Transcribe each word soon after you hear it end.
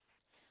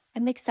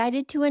I'm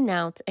excited to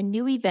announce a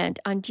new event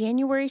on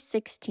January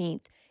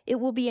 16th. It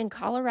will be in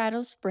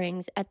Colorado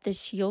Springs at the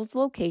Shields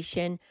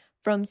location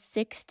from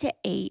 6 to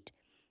 8.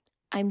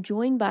 I'm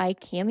joined by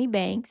Cami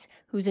Banks,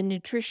 who's a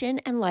nutrition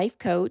and life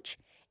coach,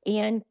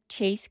 and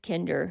Chase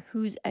Kinder,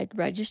 who's a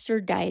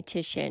registered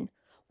dietitian.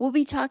 We'll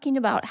be talking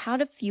about how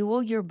to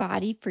fuel your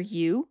body for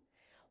you,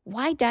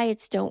 why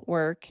diets don't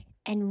work,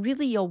 and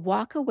really you'll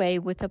walk away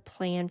with a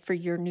plan for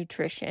your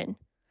nutrition.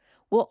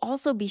 We'll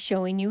also be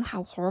showing you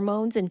how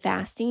hormones and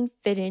fasting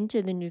fit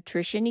into the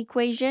nutrition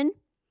equation.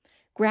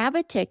 Grab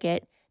a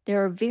ticket.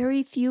 There are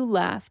very few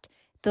left.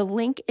 The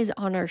link is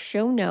on our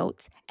show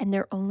notes, and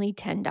they're only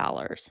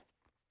 $10.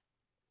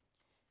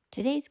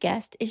 Today's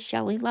guest is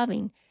Shelley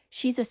Loving.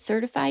 She's a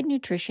certified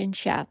nutrition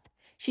chef.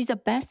 She's a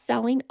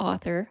best-selling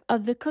author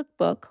of the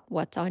cookbook,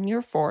 What's on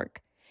Your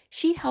Fork.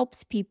 She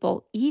helps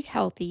people eat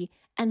healthy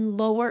and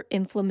lower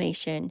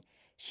inflammation.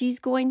 She's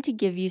going to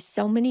give you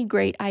so many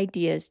great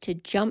ideas to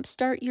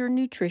jumpstart your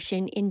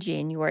nutrition in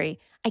January.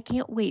 I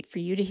can't wait for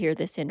you to hear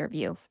this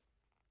interview.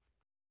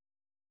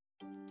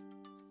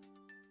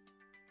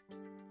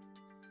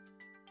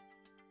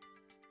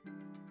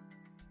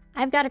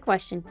 I've got a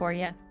question for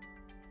you.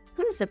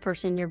 Who's the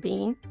person you're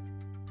being?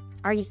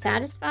 Are you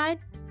satisfied?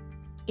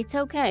 It's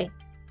okay.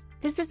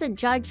 This is a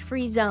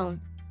judge-free zone,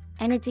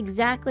 and it's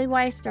exactly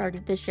why I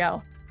started the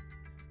show.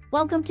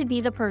 Welcome to Be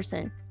the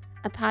Person,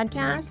 a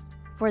podcast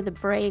for the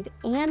brave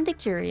and the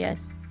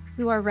curious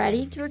who are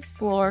ready to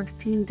explore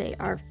who they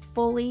are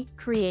fully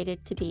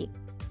created to be.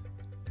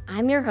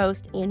 I'm your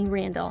host, Annie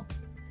Randall,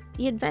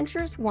 the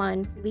adventurous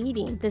one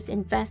leading this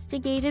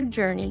investigative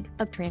journey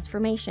of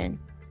transformation.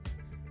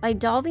 By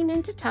delving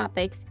into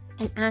topics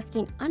and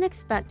asking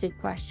unexpected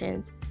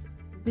questions,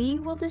 we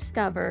will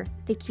discover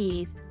the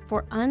keys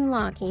for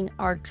unlocking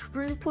our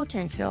true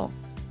potential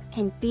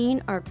and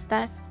being our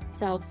best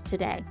selves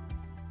today.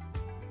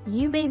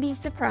 You may be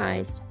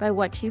surprised by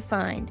what you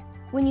find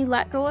when you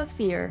let go of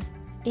fear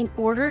in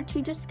order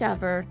to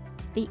discover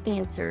the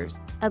answers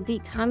of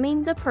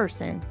becoming the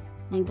person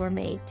you were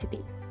made to be.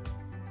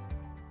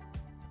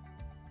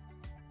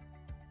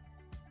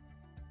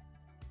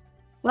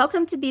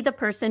 Welcome to Be the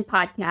Person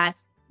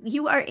podcast.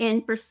 You are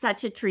in for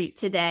such a treat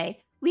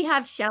today. We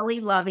have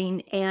Shelley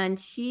Loving, and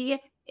she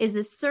is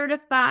a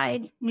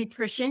certified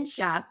nutrition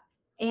chef,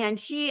 and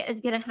she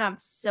is going to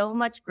have so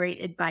much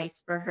great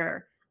advice for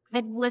her.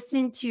 I've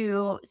listened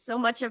to so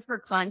much of her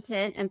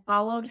content and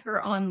followed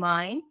her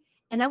online,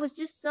 and I was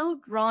just so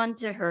drawn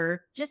to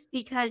her just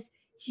because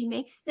she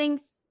makes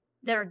things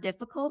that are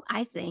difficult,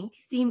 I think,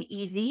 seem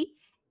easy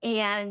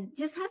and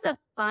just has a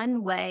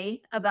fun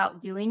way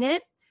about doing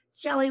it.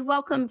 Shelley,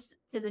 welcome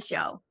to the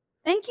show.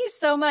 Thank you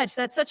so much.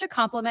 That's such a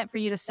compliment for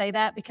you to say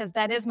that, because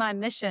that is my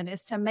mission,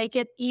 is to make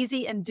it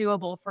easy and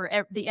doable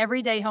for the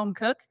everyday home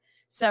cook.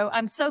 So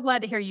I'm so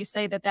glad to hear you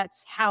say that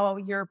that's how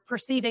you're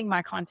perceiving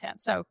my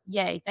content. So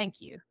yay, thank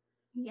you.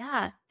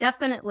 Yeah,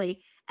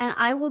 definitely. And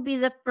I will be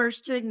the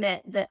first to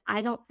admit that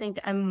I don't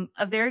think I'm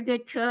a very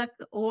good cook,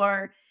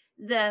 or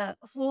the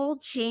whole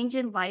change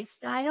in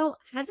lifestyle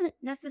hasn't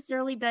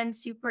necessarily been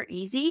super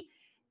easy.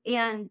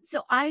 And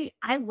so I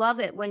love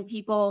it when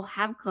people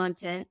have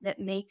content that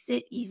makes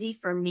it easy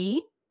for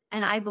me.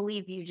 And I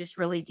believe you just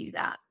really do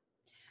that.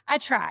 I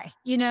try.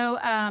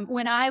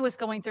 When I was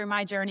going through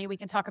my journey, we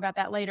can talk about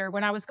that later.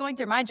 When I was going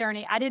through my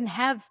journey, I didn't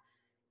have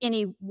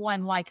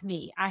anyone like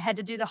me. I had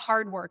to do the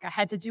hard work. I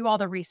had to do all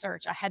the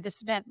research. I had to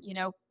spend,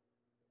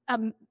 a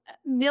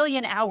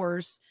million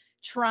hours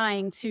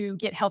trying to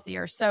get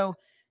healthier. So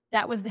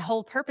that was the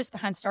whole purpose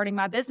behind starting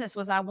my business,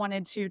 was I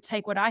wanted to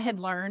take what I had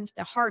learned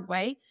the hard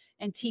way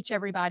and teach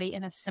everybody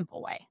in a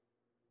simple way.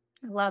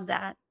 I love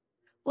that.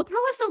 Well,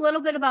 tell us a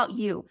little bit about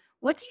you.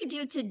 What do you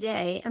do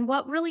today, and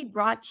what really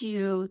brought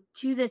you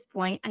to this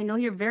point? I know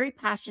you're very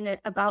passionate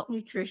about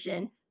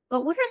nutrition,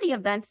 but what are the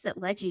events that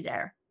led you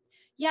there?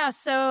 Yeah,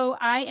 so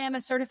I am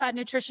a certified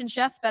nutrition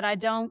chef, but I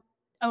don't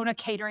own a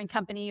catering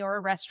company or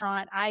a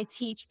restaurant. I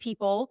teach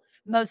people,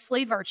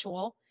 mostly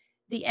virtual,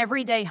 the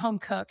everyday home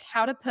cook,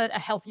 how to put a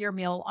healthier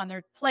meal on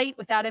their plate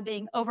without it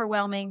being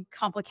overwhelming,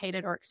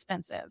 complicated, or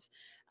expensive.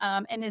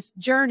 And this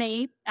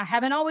journey, I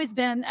haven't always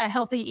been a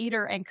healthy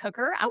eater and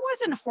cooker. I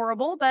wasn't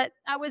horrible, but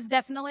I was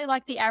definitely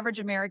like the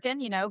average American,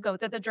 go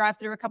to the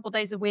drive-thru a couple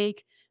days a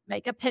week,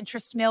 make a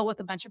Pinterest meal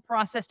with a bunch of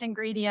processed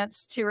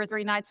ingredients 2 or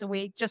 3 nights a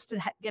week just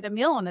to get a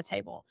meal on the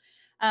table.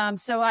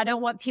 So I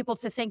don't want people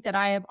to think that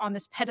I am on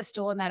this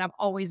pedestal and that I've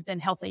always been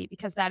healthy,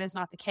 because that is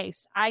not the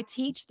case. I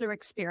teach through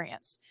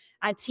experience.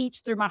 I teach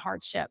through my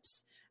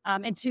hardships.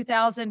 In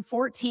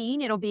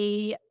 2014, it'll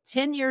be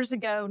 10 years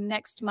ago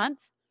next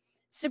month,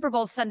 Super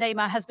Bowl Sunday,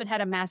 my husband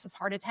had a massive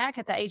heart attack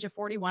at the age of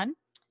 41,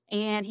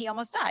 and he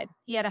almost died.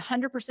 He had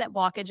 100%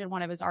 blockage in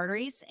one of his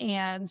arteries.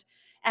 And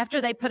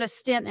after they put a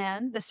stent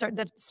in, the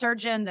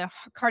surgeon, the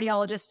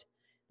cardiologist,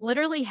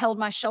 literally held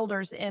my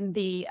shoulders in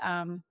the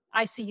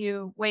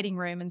ICU waiting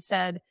room and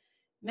said,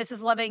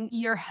 "Mrs. Loving,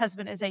 your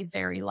husband is a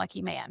very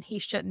lucky man. He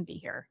shouldn't be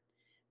here.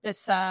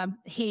 This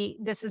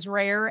is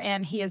rare,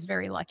 and he is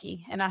very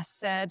lucky." And I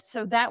said,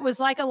 so that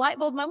was like a light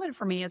bulb moment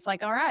for me. It's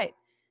like, all right,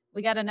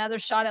 we got another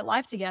shot at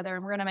life together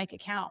and we're going to make it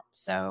count.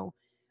 So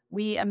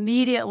we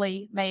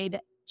immediately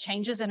made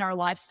changes in our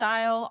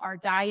lifestyle, our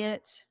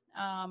diet,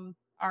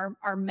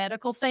 our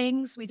medical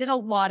things. We did a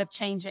lot of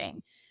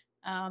changing.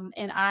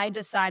 And I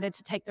decided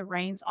to take the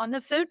reins on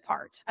the food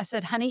part. I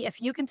said, honey,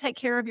 if you can take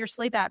care of your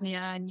sleep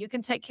apnea and you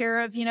can take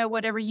care of,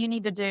 whatever you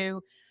need to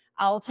do,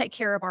 I'll take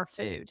care of our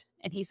food.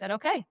 And he said,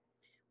 okay.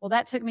 Well,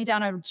 that took me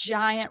down a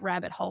giant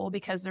rabbit hole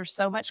because there's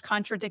so much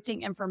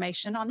contradicting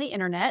information on the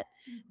internet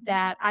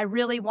that I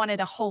really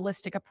wanted a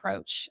holistic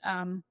approach.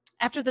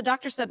 After the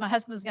doctor said my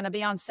husband was going to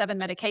be on 7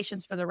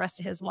 medications for the rest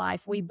of his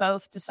life, we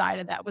both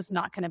decided that was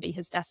not going to be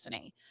his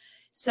destiny.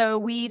 So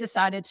we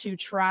decided to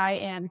try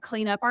and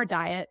clean up our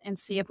diet and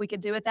see if we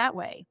could do it that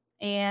way.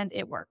 And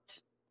it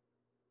worked.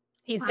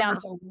 He's down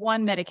Wow. to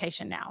 1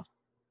 medication now.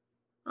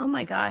 Oh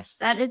my gosh,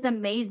 that is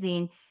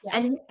amazing. Yeah.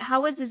 And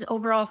how is his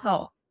overall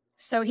health?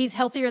 So he's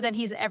healthier than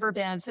he's ever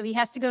been. So he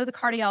has to go to the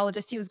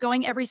cardiologist. He was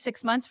going every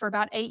 6 months for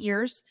about 8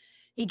 years.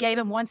 He gave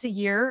him once a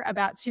year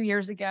about 2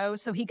 years ago.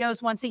 So he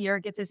goes once a year,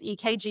 gets his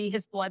EKG,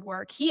 his blood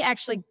work.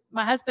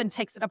 My husband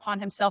takes it upon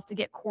himself to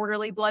get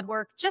quarterly blood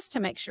work just to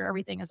make sure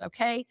everything is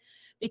okay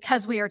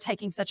because we are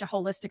taking such a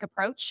holistic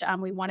approach.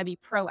 We want to be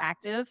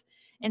proactive.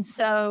 And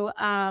so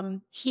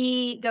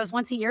he goes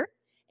once a year.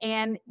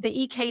 And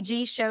the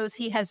EKG shows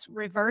he has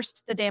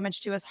reversed the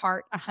damage to his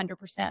heart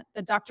 100%.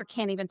 The doctor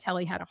can't even tell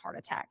he had a heart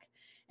attack.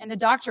 And the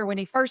doctor, when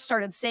he first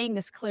started seeing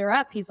this clear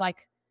up, he's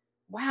like,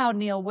 wow,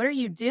 Neil, what are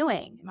you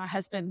doing? My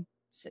husband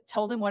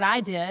told him what I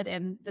did.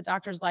 And the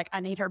doctor's like, I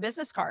need her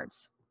business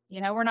cards.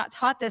 We're not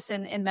taught this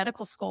in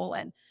medical school.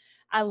 And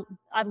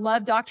I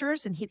love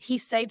doctors and he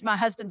saved my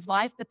husband's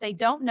life, but they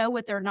don't know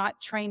what they're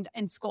not trained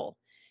in school.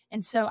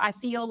 And so I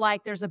feel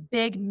like there's a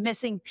big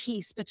missing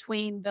piece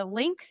between the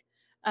link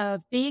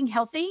of being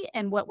healthy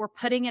and what we're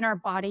putting in our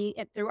body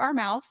through our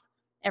mouth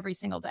every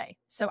single day.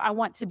 So I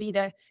want to be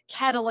the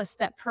catalyst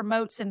that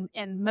promotes and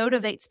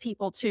motivates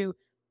people to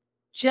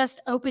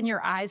just open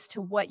your eyes to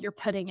what you're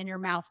putting in your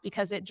mouth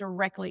because it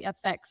directly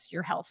affects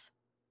your health.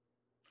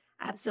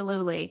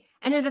 Absolutely.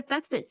 And it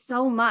affects it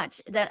so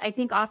much that I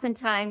think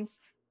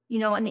oftentimes, in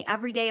the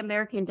everyday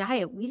American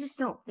diet, we just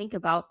don't think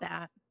about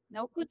that.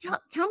 Nope. Well,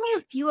 tell me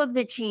a few of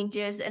the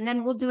changes and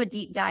then we'll do a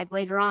deep dive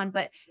later on.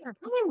 But Sure.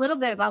 tell me a little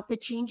bit about the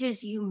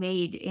changes you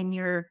made in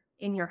your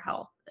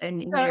health and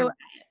in your So diet.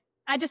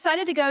 I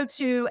decided to go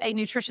to a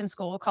nutrition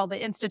school called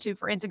the Institute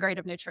for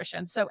Integrative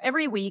Nutrition. So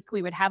every week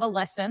we would have a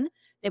lesson,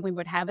 then we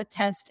would have a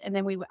test, and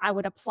then I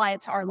would apply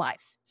it to our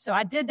life. So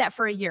I did that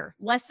for a year.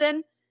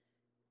 Lesson,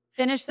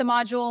 finish the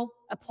module,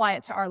 apply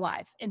it to our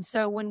life. And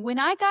so when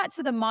I got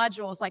to the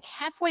modules, like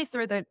halfway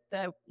through the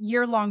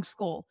year-long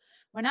school,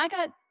 when I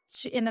got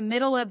in the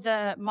middle of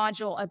the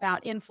module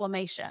about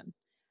inflammation,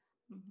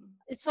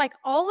 it's like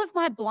all of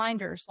my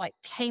blinders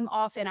came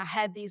off and I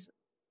had these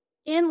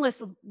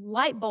endless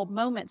light bulb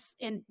moments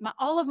and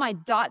all of my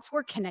dots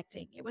were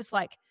connecting. It was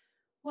like,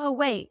 whoa,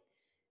 wait.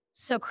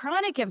 So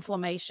chronic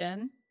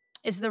inflammation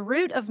is the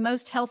root of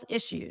most health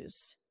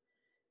issues.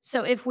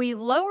 So if we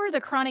lower the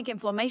chronic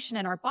inflammation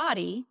in our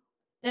body,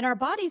 then our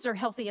bodies are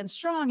healthy and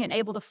strong and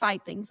able to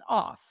fight things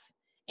off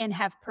and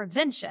have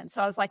prevention.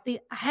 So I was like,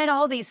 I had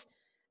all these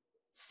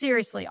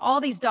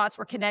dots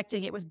were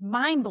connecting. It was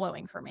mind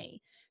blowing for me.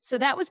 So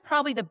that was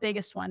probably the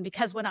biggest one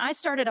because when I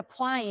started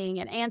applying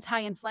an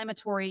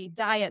anti-inflammatory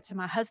diet to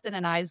my husband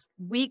and I's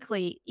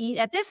weekly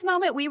at this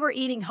moment, we were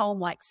eating home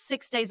like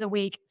 6 days a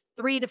week,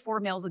 3 to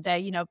 4 meals a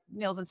day,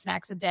 meals and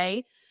snacks a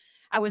day.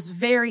 I was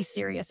very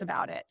serious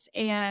about it.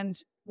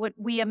 And what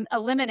we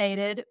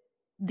eliminated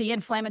the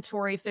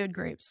inflammatory food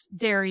groups,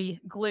 dairy,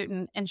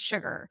 gluten, and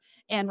sugar,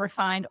 and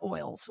refined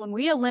oils. When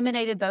we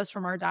eliminated those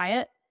from our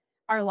diet,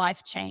 our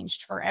life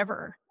changed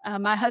forever.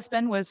 My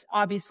husband was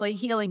obviously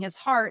healing his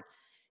heart.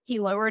 He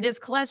lowered his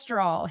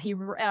cholesterol. He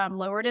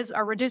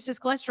reduced his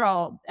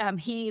cholesterol.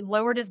 He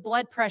lowered his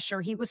blood pressure.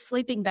 He was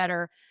sleeping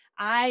better.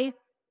 I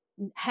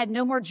had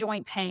no more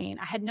joint pain.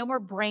 I had no more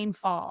brain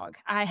fog.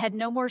 I had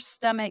no more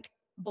stomach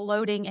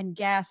bloating and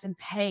gas and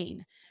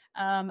pain.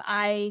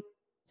 I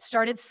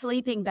started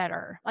sleeping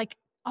better. Like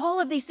all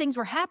of these things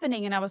were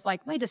happening. And I was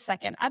like, wait a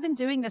second, I've been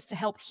doing this to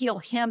help heal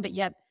him, but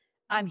yet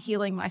I'm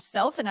healing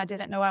myself and I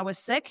didn't know I was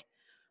sick.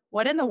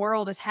 What in the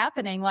world is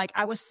happening? Like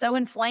I was so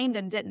inflamed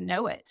and didn't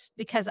know it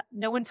because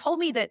no one told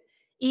me that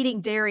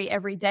eating dairy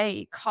every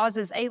day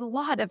causes a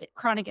lot of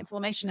chronic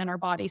inflammation in our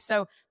body.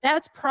 So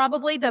that's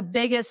probably the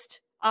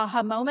biggest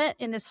aha moment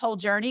in this whole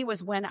journey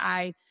was when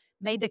I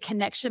made the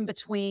connection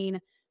between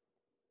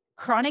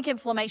chronic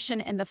inflammation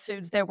and the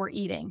foods that we're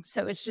eating.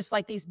 So it's just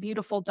like these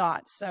beautiful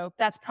dots. So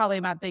that's probably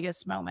my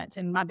biggest moment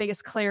and my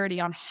biggest clarity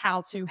on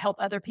how to help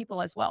other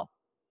people as well.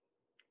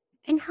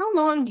 And how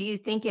long do you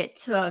think it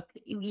took?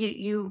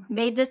 You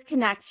made this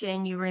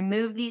connection, you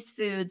removed these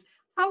foods.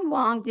 How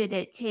long did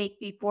it take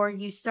before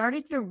you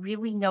started to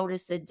really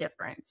notice a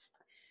difference?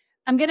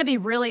 I'm going to be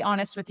really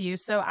honest with you.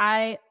 So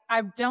I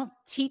don't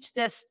teach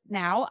this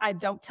now. I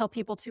don't tell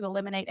people to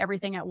eliminate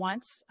everything at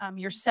once.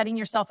 You're setting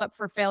yourself up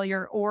for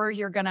failure or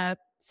you're going to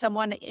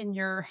someone in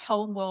your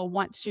home will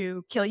want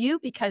to kill you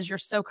because you're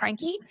so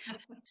cranky.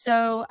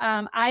 So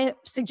I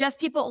suggest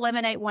people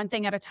eliminate one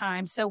thing at a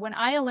time. So when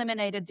I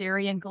eliminated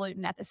dairy and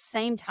gluten at the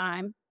same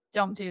time,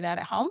 don't do that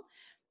at home.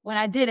 When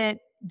I did it,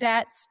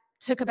 that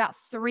took about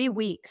 3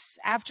 weeks.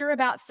 After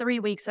about 3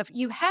 weeks of,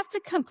 you have to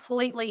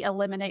completely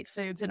eliminate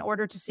foods in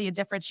order to see a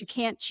difference. You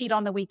can't cheat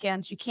on the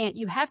weekends.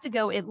 You have to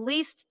go at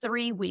least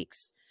 3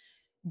 weeks,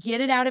 get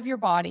it out of your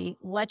body,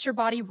 let your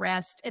body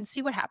rest and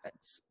see what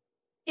happens.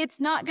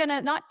 It's not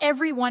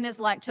everyone is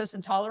lactose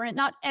intolerant.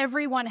 Not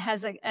everyone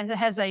has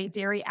a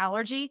dairy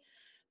allergy,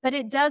 but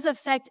it does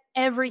affect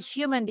every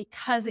human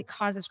because it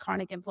causes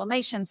chronic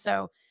inflammation.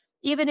 So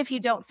even if you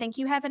don't think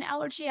you have an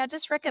allergy, I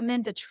just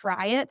recommend to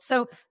try it.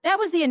 So that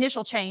was the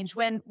initial change.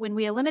 When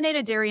we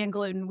eliminated dairy and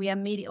gluten, we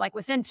immediately, like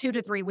within 2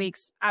 to 3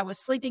 weeks, I was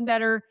sleeping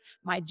better.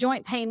 My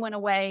joint pain went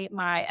away.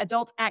 My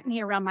adult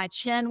acne around my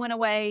chin went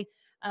away.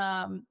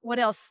 What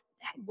else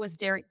was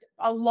dairy?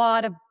 A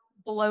lot of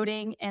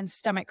bloating and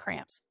stomach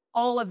cramps.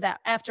 All of that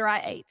after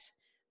I ate,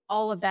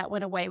 all of that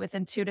went away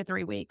within 2 to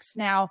 3 weeks.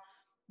 Now,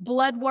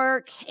 blood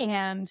work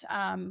and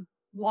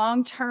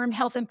long-term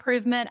health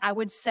improvement, I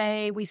would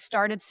say we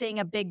started seeing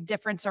a big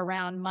difference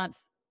around month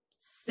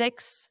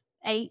 6,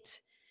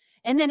 8.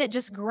 And then it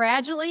just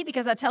gradually,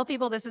 because I tell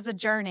people this is a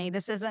journey.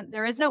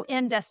 There is no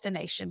end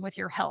destination with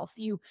your health.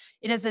 It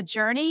is a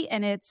journey,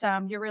 and it's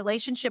your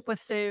relationship with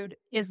food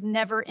is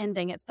never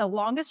ending. It's the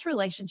longest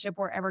relationship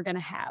we're ever going to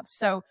have.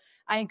 So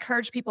I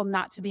encourage people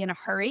not to be in a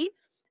hurry.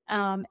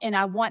 And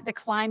I want the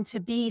climb to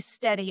be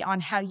steady on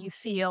how you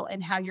feel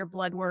and how your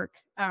blood work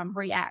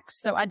reacts.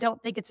 So I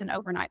don't think it's an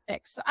overnight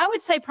fix. So I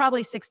would say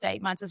probably 6 to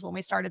 8 months is when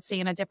we started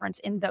seeing a difference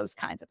in those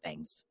kinds of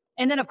things.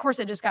 And then, of course,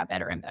 it just got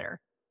better and better.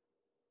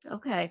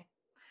 Okay.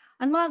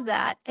 I love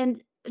that.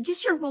 And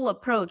just your whole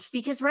approach,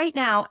 because right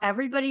now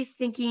everybody's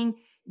thinking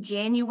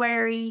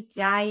January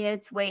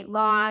diets, weight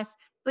loss,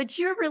 but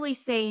you're really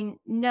saying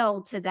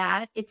no to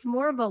that. It's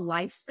more of a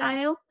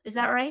lifestyle. Is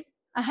that right?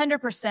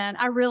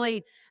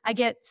 100%. I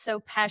get so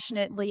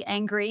passionately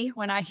angry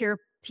when I hear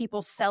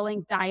people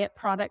selling diet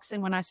products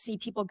and when I see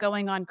people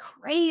going on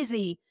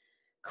crazy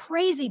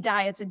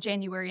diets in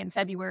January and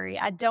February.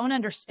 I don't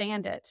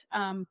understand it.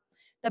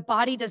 The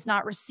body does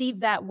not receive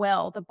that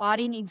well. The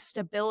body needs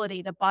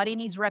stability. The body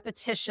needs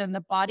repetition.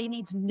 The body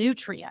needs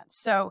nutrients.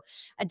 So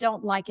I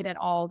don't like it at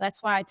all.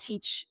 That's why I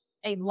teach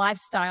a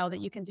lifestyle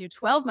that you can do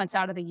 12 months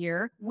out of the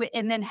year.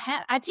 And then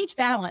I teach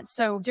balance.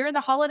 So during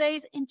the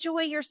holidays,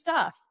 enjoy your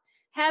stuff.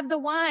 Have the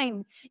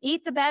wine,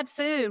 eat the bad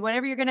food,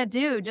 whatever you're going to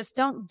do. Just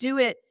don't do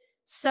it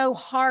so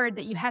hard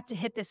that you have to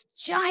hit this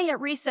giant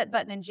reset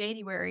button in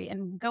January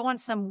and go on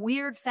some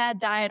weird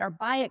fad diet or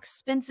buy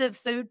expensive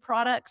food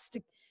products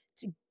to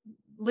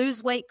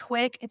lose weight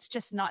quick. It's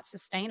just not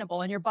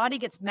sustainable. And your body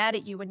gets mad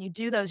at you when you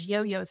do those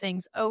yo-yo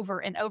things over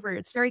and over.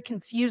 It's very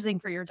confusing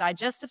for your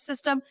digestive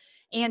system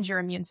and your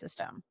immune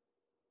system.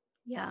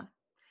 Yeah.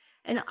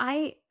 And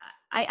I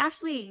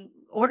actually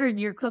ordered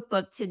your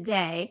cookbook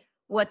today.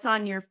 What's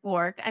on your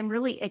fork? I'm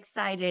really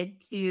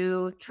excited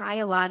to try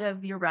a lot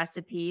of your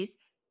recipes.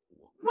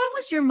 What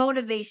was your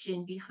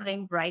motivation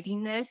behind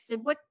writing this?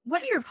 And what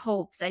are your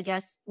hopes, I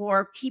guess,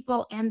 for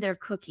people and their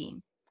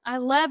cooking? I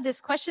love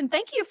this question.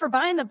 Thank you for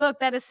buying the book.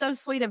 That is so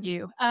sweet of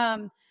you.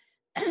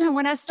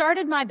 When I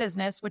started my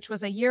business, which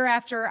was a year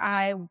after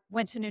I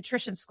went to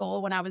nutrition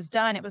school, when I was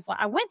done, it was like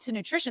I went to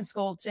nutrition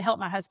school to help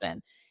my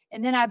husband.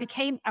 And then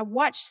I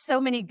watched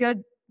so many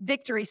good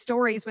victory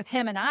stories with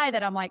him and I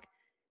that I'm like,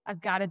 I've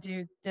got to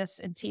do this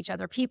and teach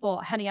other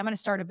people. Honey, I'm going to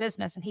start a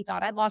business. And he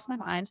thought I'd lost my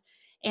mind.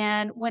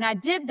 And when I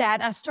did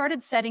that, I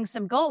started setting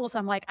some goals.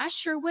 I'm like, I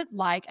sure would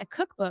like a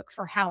cookbook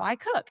for how I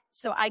cook.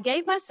 So I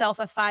gave myself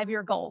a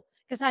 5-year goal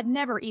because I'd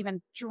never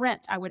even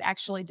dreamt I would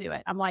actually do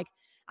it. I'm like,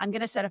 I'm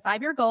going to set a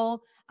 5-year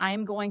goal. I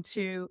am going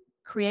to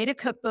create a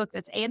cookbook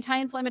that's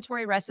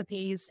anti-inflammatory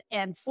recipes.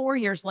 And 4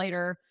 years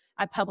later,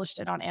 I published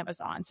it on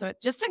Amazon. So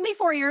it just took me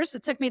 4 years.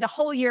 It took me the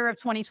whole year of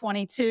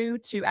 2022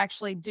 to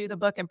actually do the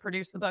book and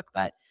produce the book.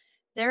 But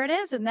there it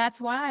is. And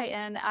that's why.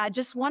 And I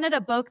just wanted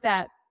a book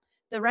that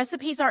the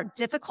recipes aren't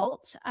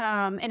difficult.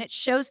 And it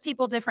shows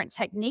people different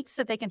techniques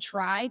that they can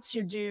try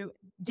to do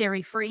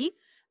dairy-free,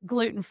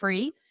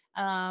 gluten-free.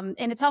 And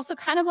it's also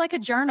kind of like a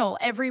journal.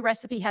 Every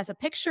recipe has a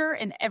picture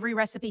and every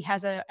recipe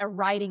has a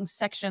writing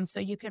section. So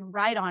you can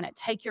write on it,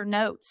 take your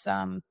notes.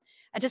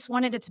 I just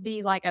wanted it to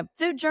be like a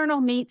food journal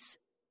meets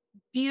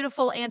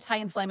beautiful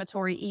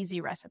anti-inflammatory, easy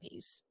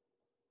recipes.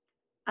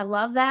 I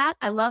love that.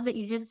 I love that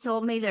you just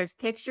told me there's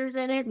pictures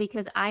in it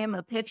because I am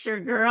a picture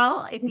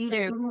girl. If Me you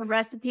too. do a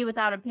recipe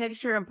without a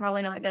picture, I'm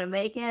probably not going to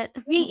make it.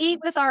 We eat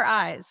with our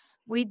eyes.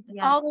 We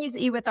Yes. always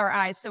eat with our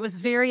eyes. So it was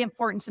very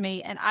important to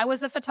me. And I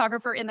was a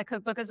photographer in the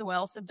cookbook as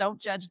well. So don't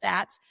judge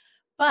that.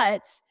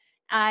 But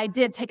I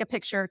did take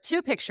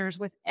 2 pictures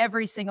with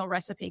every single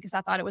recipe because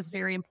I thought it was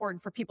very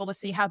important for people to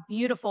see how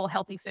beautiful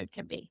healthy food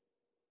can be.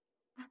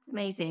 That's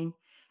amazing.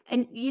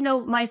 And,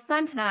 my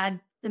son had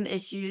some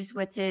issues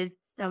with his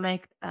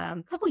stomach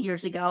a couple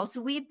years ago.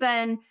 So we've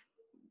been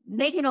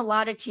making a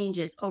lot of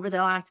changes over the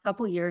last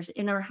couple years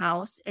in our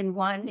house, and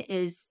one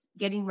is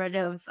getting rid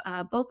of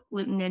both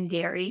gluten and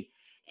dairy.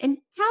 And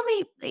tell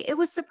me, it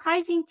was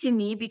surprising to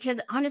me because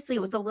honestly,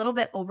 it was a little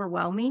bit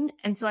overwhelming.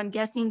 And so I'm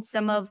guessing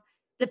some of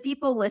the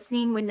people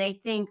listening, when they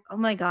think, oh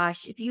my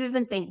gosh, if you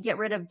even think get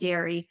rid of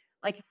dairy,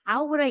 like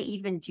how would I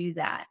even do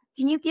that?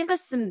 Can you give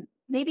us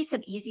maybe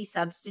some easy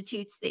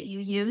substitutes that you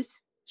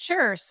use?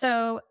 Sure.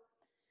 So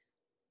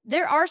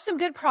there are some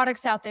good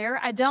products out there.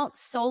 I don't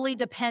solely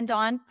depend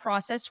on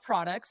processed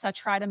products. I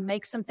try to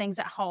make some things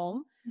at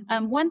home.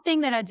 One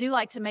thing that I do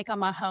like to make on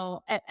my home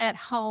at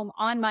home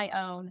on my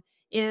own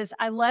is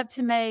I love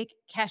to make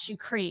cashew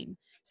cream.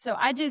 So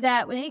I do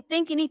that when you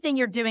think anything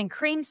you're doing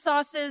cream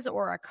sauces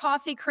or a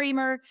coffee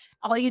creamer,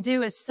 all you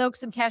do is soak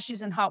some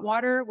cashews in hot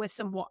water with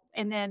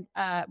and then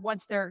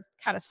once they're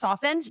kind of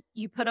softened,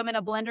 you put them in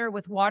a blender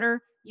with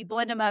water, you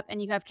blend them up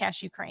and you have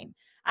cashew cream.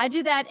 I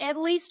do that at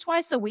least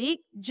twice a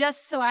week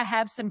just so I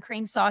have some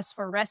cream sauce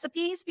for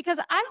recipes because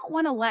I don't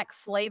want to lack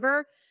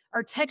flavor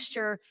or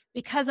texture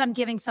because I'm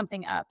giving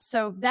something up.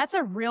 So that's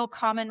a real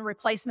common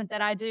replacement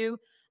that I do.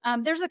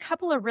 There's a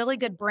couple of really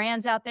good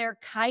brands out there.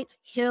 Kite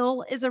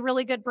Hill is a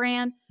really good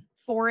brand.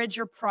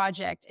 Forager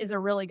Project is a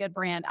really good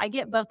brand. I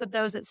get both of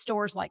those at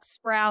stores like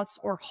Sprouts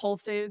or Whole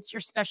Foods.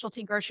 Your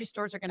specialty grocery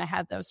stores are going to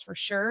have those for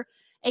sure.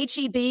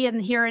 HEB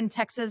and here in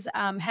Texas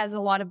has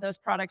a lot of those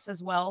products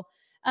as well.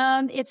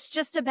 It's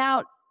just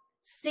about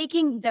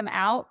seeking them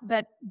out,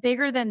 but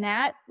bigger than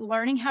that,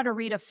 learning how to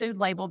read a food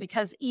label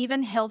because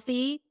even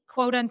healthy,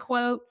 quote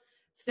unquote,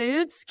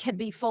 foods can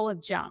be full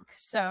of junk.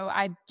 So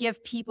I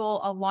give people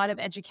a lot of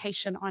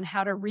education on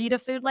how to read a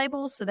food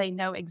label so they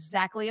know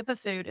exactly if a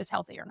food is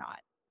healthy or not.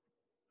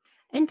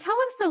 And tell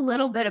us a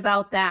little bit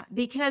about that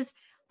because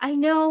I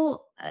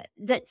know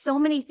that so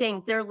many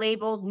things they're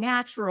labeled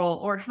natural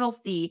or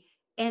healthy,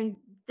 and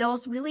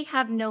those really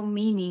have no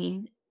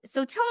meaning.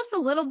 So tell us a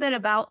little bit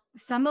about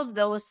some of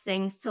those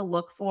things to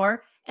look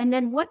for, and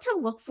then what to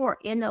look for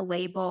in a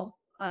label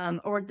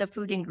or the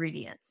food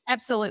ingredients.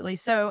 Absolutely.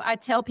 So I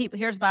tell people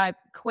here's my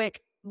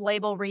quick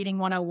label reading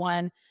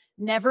 101.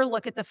 Never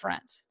look at the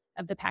front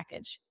of the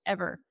package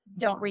ever.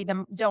 Don't read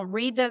them. Don't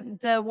read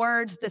the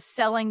words, the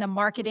selling, the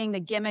marketing, the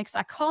gimmicks.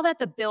 I call that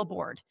the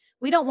billboard.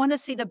 We don't want to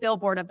see the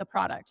billboard of the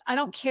product. I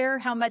don't care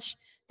how much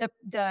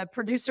the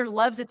producer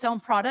loves its own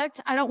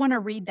product. I don't want to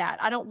read that.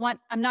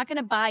 I'm not going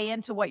to buy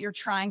into what you're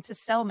trying to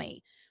sell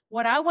me.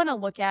 What I want to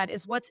look at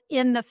is what's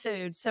in the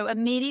food. So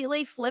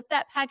immediately flip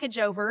that package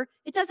over.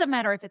 It doesn't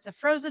matter if it's a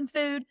frozen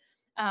food,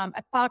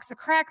 a box of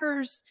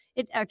crackers,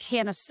 a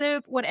can of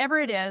soup, whatever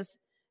it is.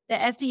 The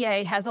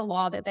FDA has a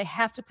law that they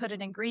have to put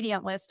an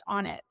ingredient list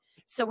on it.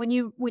 So when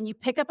you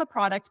pick up a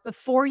product,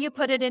 before you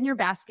put it in your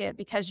basket,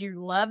 because you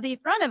love the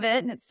front of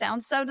it and it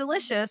sounds so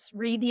delicious,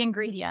 read the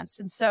ingredients.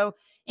 And so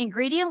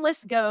ingredient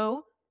lists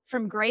go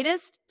from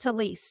greatest to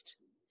least.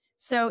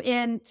 So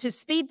to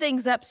speed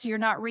things up so you're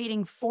not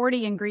reading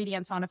 40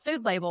 ingredients on a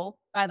food label,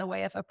 by the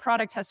way, if a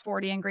product has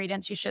 40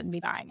 ingredients, you shouldn't be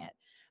buying it.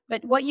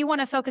 But what you want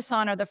to focus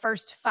on are the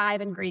first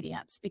 5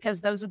 ingredients because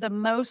those are the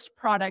most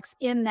products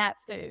in that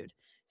food.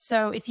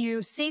 So if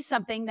you see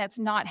something that's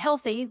not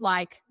healthy,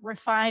 like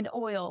refined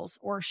oils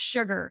or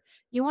sugar,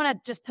 you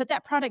want to just put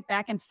that product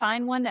back and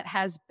find one that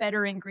has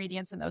better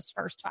ingredients in those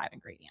first 5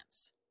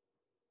 ingredients.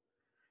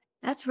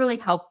 That's really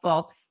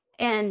helpful.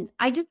 And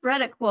I just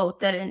read a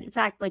quote that, in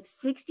fact, like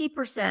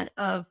 60%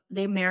 of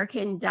the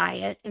American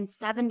diet and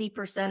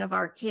 70% of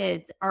our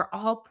kids are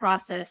all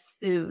processed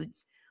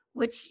foods,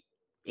 which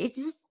it's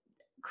just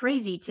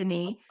crazy to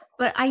me.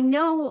 But I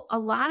know a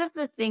lot of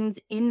the things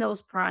in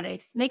those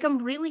products make them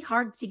really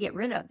hard to get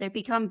rid of. They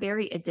become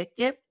very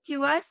addictive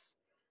to us.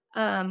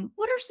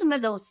 What are some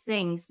of those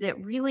things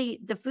that really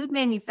the food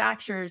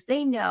manufacturers,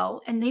 they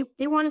know and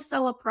they want to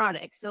sell a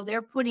product. So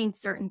they're putting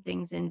certain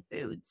things in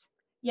foods.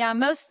 Yeah,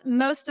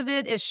 most of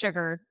it is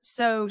sugar.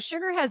 So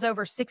sugar has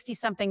over 60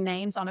 something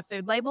names on a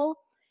food label.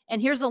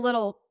 And here's a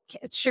little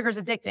sugar's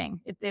addicting.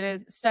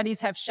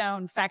 Studies have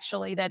shown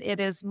factually that it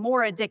is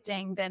more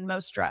addicting than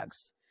most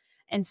drugs.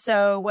 And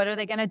so what are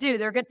they going to do?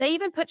 They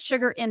even put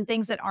sugar in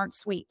things that aren't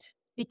sweet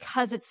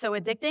because it's so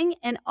addicting.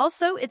 And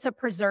also it's a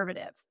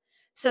preservative.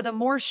 So the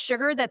more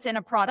sugar that's in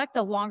a product,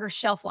 the longer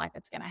shelf life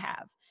it's going to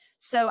have.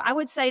 So I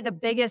would say the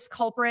biggest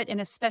culprit,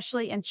 and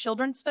especially in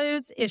children's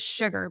foods, is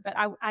sugar. But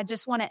I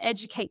just want to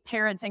educate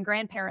parents and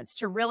grandparents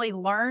to really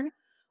learn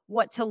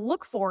what to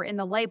look for in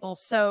the label.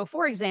 So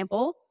for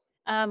example,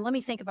 let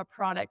me think of a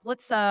product.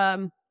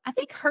 I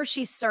think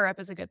Hershey's syrup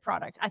is a good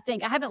product. I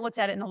haven't looked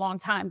at it in a long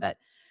time, but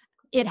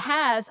it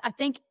has, I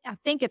think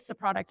it's the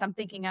product I'm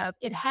thinking of.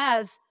 It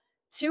has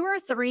 2 or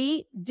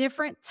 3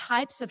 different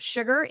types of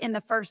sugar in the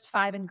first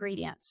 5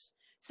 ingredients.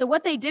 So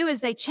what they do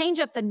is they change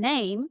up the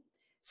name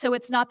so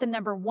it's not the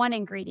number 1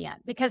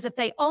 ingredient. Because if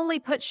they only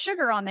put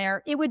sugar on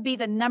there, it would be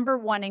the number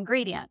 1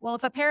 ingredient. Well,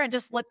 if a parent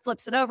just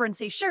flips it over and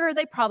sees sugar,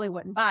 they probably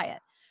wouldn't buy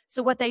it.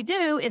 So what they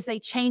do is they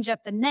change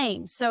up the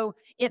name. So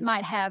it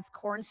might have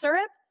corn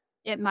syrup,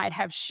 it might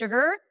have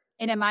sugar,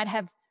 and it might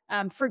have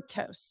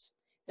fructose.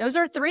 Those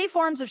are three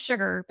forms of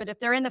sugar, but if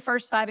they're in the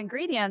first five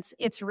ingredients,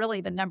 it's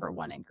really the number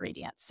one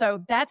ingredient.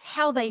 So that's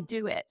how they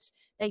do it.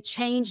 They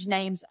change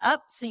names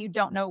up so you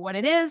don't know what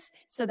it is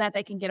so that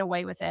they can get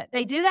away with it.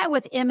 They do that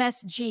with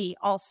MSG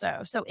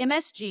also. So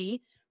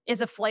MSG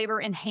is a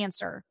flavor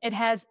enhancer. It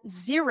has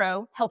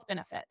zero health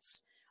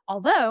benefits,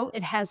 although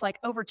it has like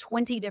over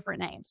 20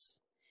 different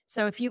names.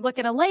 So if you look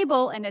at a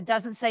label and it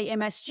doesn't say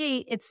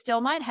MSG, it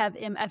still might have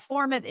a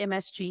form of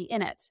MSG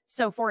in it.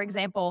 So for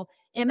example,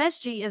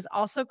 MSG is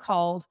also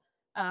called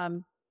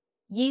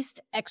yeast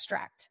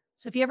extract.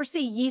 So if you ever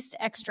see yeast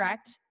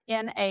extract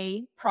in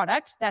a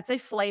product, that's a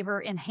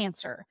flavor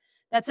enhancer.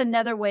 That's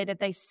another way that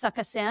they suck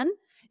us in,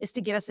 is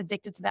to get us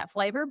addicted to that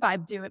flavor by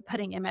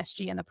putting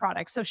MSG in the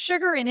product. So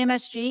sugar and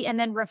MSG and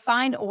then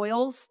refined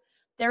oils,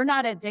 they're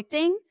not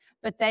addicting,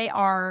 but they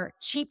are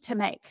cheap to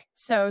make.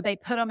 So they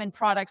put them in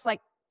products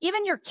like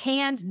even your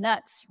canned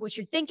nuts, which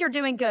you think you're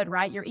doing good,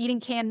 right? You're eating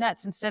canned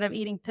nuts instead of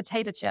eating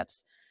potato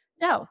chips.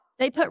 No,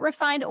 they put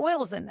refined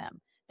oils in them.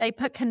 They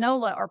put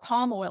canola or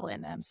palm oil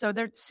in them. So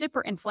they're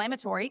super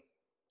inflammatory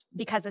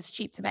because it's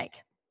cheap to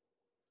make.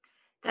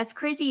 That's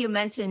crazy you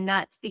mentioned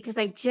nuts because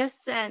I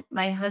just sent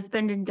my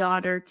husband and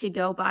daughter to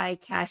go buy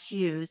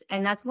cashews.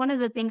 And that's one of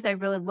the things I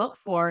really look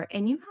for.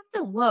 And you have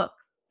to look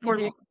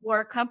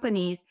for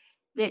companies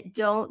that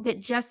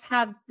just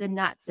have the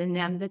nuts in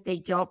them, that they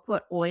don't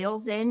put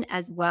oils in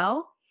as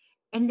well.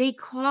 And they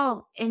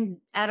call in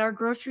at our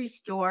grocery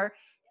store.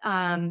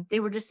 They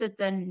were just at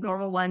the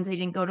normal ones. They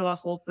didn't go to a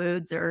Whole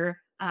Foods or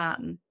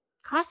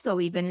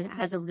Costco even. It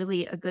has a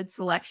good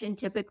selection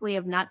typically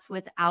of nuts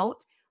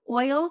without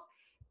oils.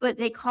 But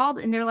they called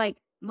and they're like,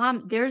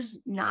 Mom, there's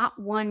not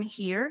one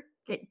here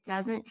that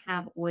doesn't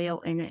have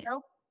oil in it.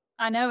 Nope.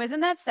 I know. Isn't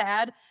that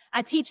sad?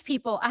 I teach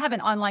people, I have an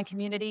online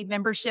community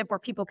membership where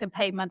people can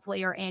pay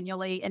monthly or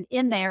annually. And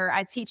in there,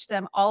 I teach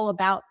them all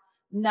about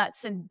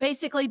nuts and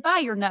basically buy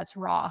your nuts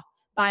raw.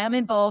 Buy them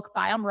in bulk,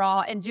 buy them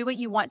raw, and do what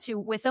you want to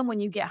with them when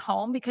you get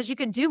home, because you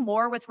can do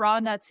more with raw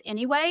nuts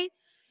anyway.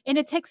 And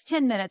it takes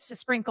 10 minutes to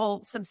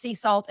sprinkle some sea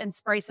salt and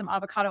spray some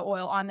avocado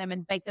oil on them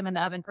and bake them in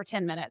the oven for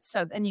 10 minutes.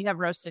 So then you have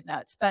roasted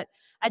nuts. But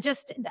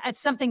it's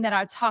something that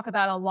I talk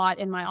about a lot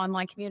in my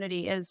online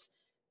community is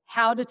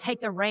how to take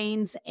the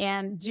reins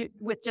and do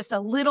with just a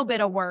little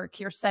bit of work,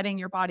 you're setting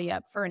your body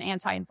up for an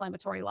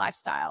anti-inflammatory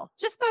lifestyle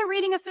just by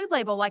reading a food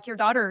label. Like your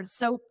daughter.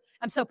 So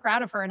I'm so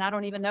proud of her, and I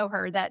don't even know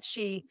her, that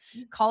she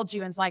called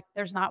you and was like,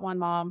 there's not one,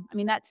 Mom. I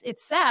mean,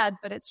 it's sad,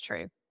 but it's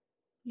true.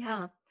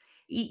 Yeah.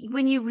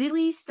 When you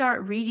really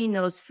start reading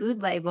those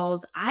food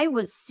labels, I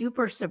was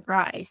super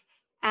surprised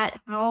at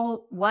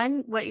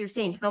what you're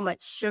saying, how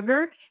much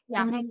sugar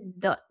Yeah. and then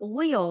the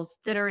oils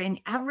that are in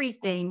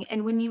everything.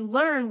 And when you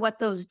learn what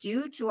those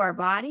do to our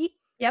body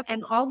Yep.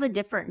 and all the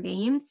different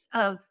names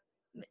tell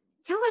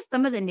us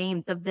some of the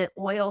names of the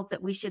oils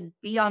that we should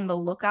be on the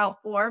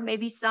lookout for,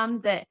 maybe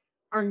some that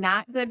are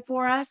not good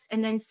for us.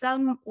 And then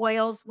some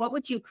oils, what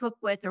would you cook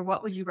with or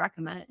what would you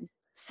recommend?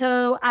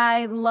 So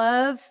I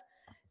love,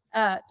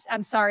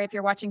 I'm sorry if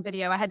you're watching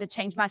video, I had to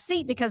change my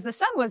seat because the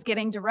sun was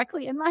getting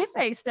directly in my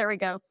face. There we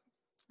go.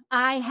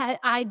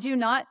 I do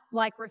not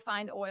like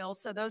refined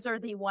oils. So those are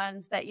the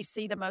ones that you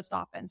see the most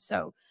often.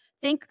 So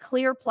think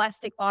clear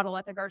plastic bottle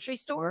at the grocery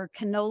store,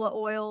 canola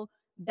oil,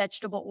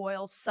 vegetable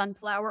oil,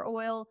 sunflower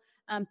oil.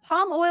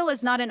 Palm oil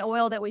is not an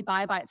oil that we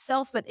buy by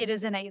itself, but it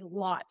is in a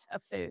lot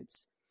of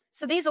foods.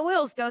 So these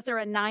oils go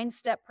through a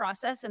 9-step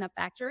process in a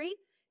factory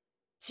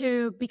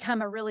to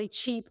become a really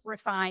cheap,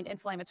 refined,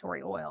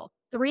 inflammatory oil.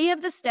 3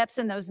 of the steps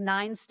in those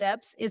 9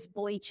 steps is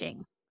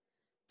bleaching.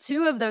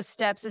 2 of those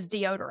steps is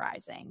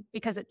deodorizing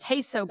because it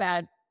tastes so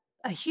bad,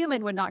 a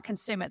human would not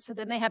consume it. So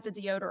then they have to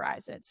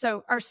deodorize it.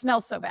 Or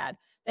smells so bad,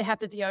 they have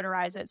to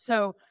deodorize it.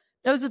 So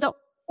those are the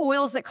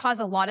oils that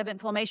cause a lot of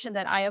inflammation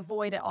that I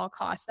avoid at all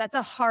costs. That's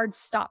a hard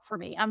stop for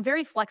me. I'm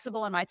very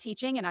flexible in my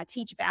teaching and I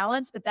teach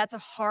balance, but that's a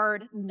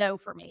hard no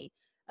for me.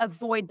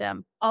 Avoid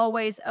them.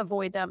 Always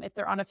avoid them. If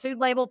they're on a food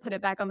label, put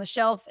it back on the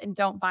shelf and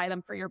don't buy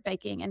them for your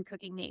baking and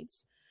cooking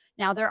needs.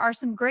 Now, there are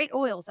some great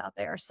oils out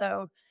there.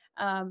 So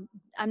I'm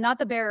not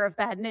the bearer of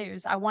bad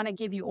news. I want to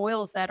give you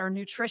oils that are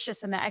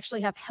nutritious and that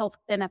actually have health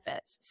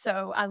benefits.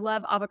 So I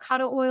love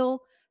avocado oil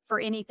for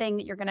anything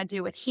that you're going to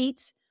do with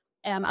heat.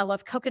 I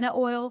love coconut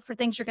oil for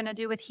things you're going to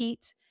do with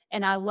heat.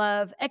 And I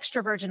love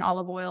extra virgin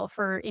olive oil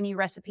for any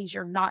recipes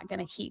you're not going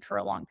to heat for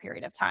a long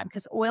period of time,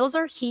 because oils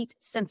are heat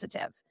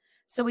sensitive.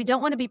 So we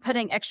don't want to be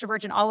putting extra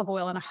virgin olive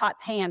oil in a hot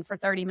pan for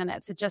 30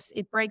 minutes.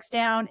 It breaks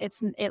down.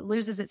 It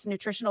loses its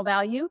nutritional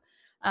value.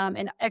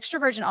 And extra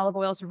virgin olive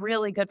oil is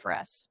really good for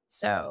us.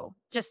 So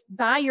just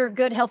buy your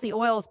good, healthy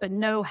oils, but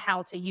know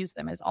how to use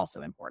them is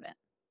also important.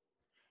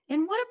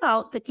 And what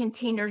about the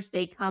containers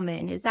they come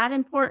in? Is that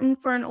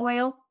important for an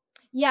oil?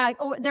 Yeah,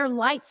 they're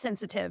light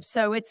sensitive.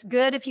 So it's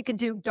good if you can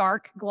do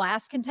dark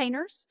glass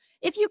containers.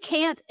 If you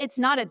can't, it's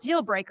not a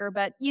deal breaker,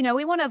 but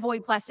we want to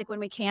avoid plastic when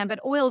we can, but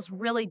oils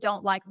really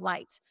don't like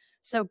light.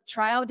 So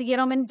try out to get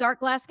them in dark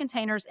glass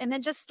containers and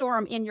then just store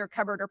them in your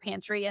cupboard or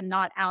pantry and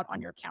not out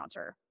on your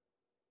counter.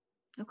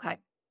 Okay.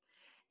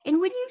 And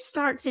when you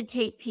start to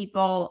take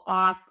people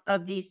off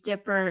of these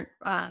different,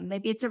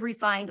 maybe it's a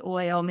refined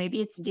oil,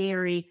 maybe it's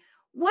dairy,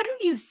 what have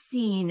you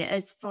seen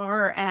as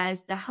far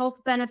as the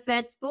health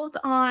benefits, both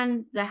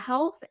on the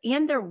health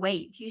and their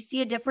weight? Do you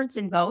see a difference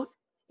in both?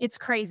 It's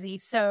crazy.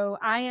 So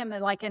I am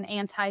like an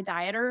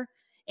anti-dieter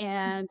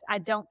and I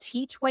don't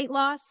teach weight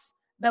loss,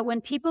 but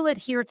when people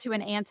adhere to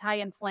an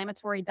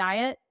anti-inflammatory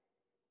diet,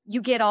 you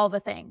get all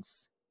the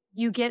things.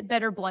 You get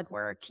better blood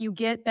work, you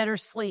get better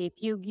sleep,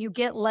 you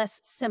get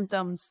less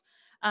symptoms,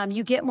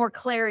 you get more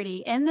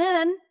clarity, and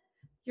then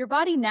your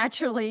body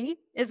naturally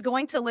is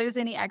going to lose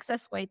any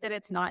excess weight that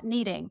it's not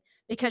needing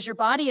because your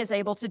body is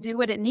able to do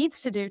what it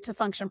needs to do to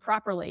function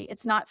properly.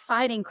 It's not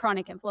fighting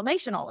chronic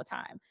inflammation all the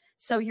time.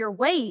 So your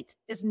weight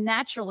is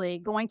naturally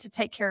going to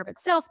take care of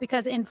itself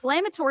because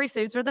inflammatory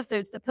foods are the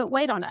foods that put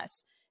weight on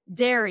us.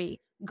 Dairy,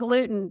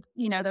 gluten,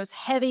 those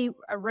heavy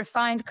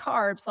refined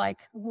carbs like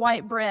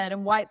white bread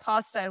and white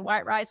pasta and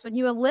white rice. When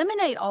you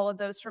eliminate all of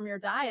those from your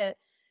diet,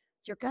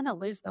 you're going to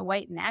lose the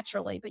weight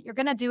naturally, but you're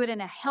going to do it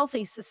in a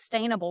healthy,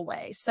 sustainable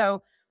way.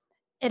 So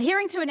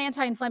adhering to an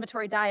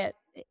anti-inflammatory diet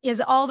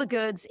is all the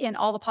goods in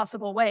all the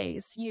possible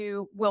ways.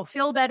 You will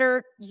feel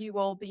better, you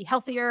will be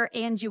healthier,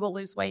 and you will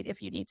lose weight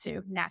if you need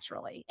to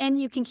naturally. And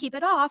you can keep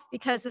it off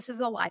because this is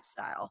a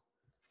lifestyle.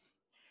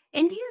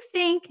 And do you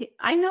think,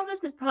 I know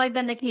this has probably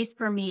been the case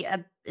for me,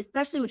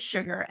 especially with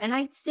sugar, and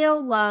I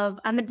still love,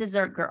 I'm a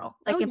dessert girl.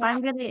 Oh, Like if yeah.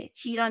 I'm going to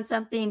cheat on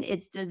something,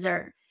 it's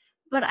dessert.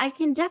 But I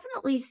can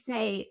definitely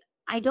say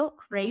I don't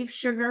crave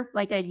sugar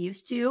like I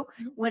used to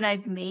when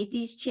I've made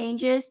these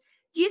changes.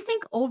 Do you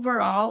think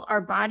overall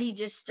our body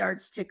just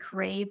starts to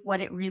crave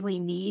what it really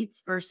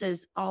needs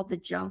versus all the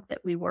junk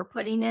that we were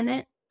putting in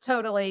it?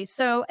 Totally.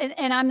 So,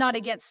 and I'm not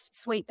against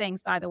sweet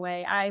things, by the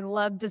way. I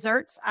love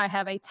desserts. I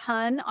have a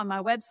ton on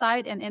my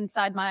website and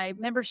inside my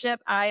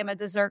membership. I am a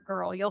dessert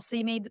girl. You'll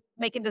see me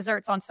making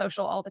desserts on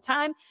social all the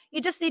time. You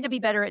just need to be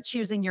better at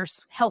choosing your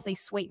healthy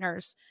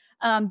sweeteners.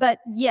 But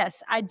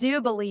yes, I do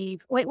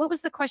believe. Wait, what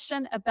was the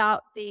question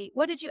about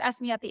what did you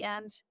ask me at the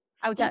end?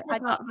 Just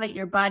about how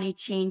your body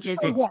changes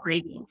Oh, its yes.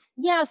 cravings.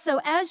 Yeah. So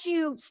as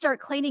you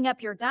start cleaning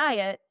up your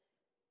diet,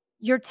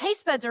 your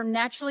taste buds are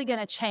naturally going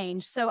to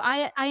change. So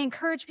I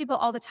encourage people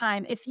all the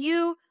time, if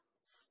you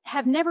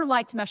have never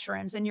liked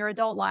mushrooms in your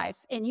adult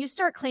life and you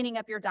start cleaning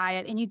up your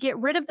diet and you get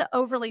rid of the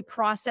overly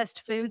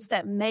processed foods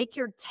that make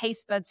your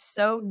taste buds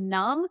so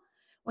numb,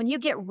 when you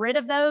get rid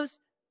of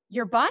those,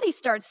 your body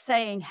starts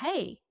saying,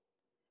 hey,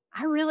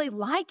 I really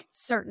like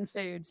certain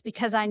foods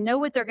because I know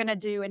what they're going to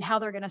do and how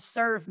they're going to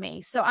serve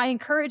me. So I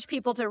encourage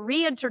people to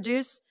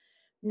reintroduce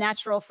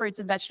natural fruits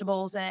and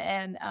vegetables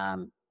and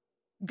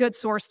good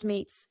sourced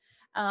meats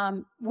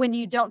when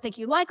you don't think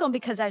you like them,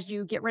 because as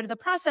you get rid of the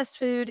processed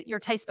food, your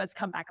taste buds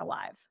come back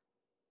alive.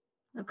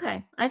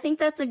 Okay. I think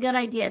that's a good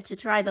idea to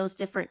try those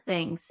different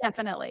things.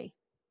 Definitely.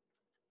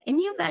 And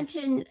you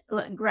mentioned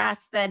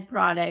grass fed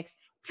products.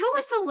 Tell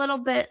us a little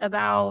bit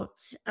about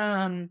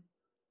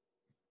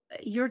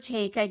your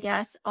take, I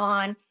guess,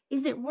 on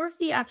is it worth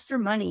the extra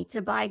money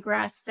to buy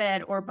grass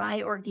fed or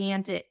buy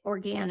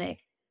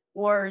organic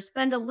or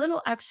spend a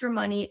little extra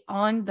money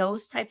on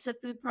those types of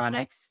food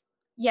products?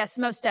 Yes,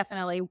 most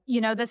definitely.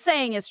 The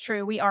saying is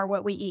true. We are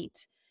what we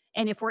eat.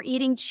 And if we're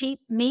eating cheap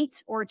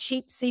meat or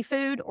cheap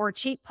seafood or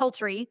cheap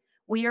poultry,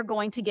 we are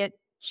going to get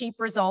cheap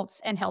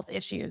results and health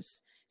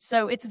issues.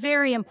 So it's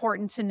very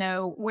important to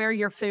know where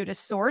your food is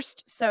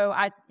sourced. So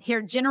I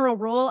hear general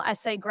rule, I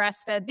say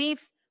grass-fed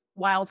beef,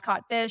 wild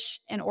caught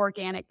fish, and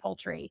organic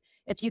poultry.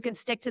 If you can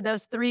stick to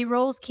those three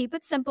rules, keep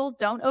it simple,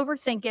 don't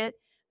overthink it.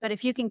 But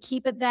if you can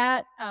keep it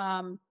that,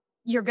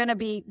 you're going to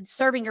be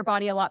serving your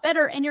body a lot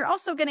better. And you're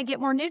also going to get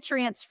more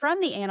nutrients from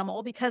the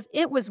animal because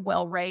it was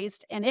well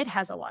raised and it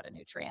has a lot of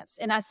nutrients.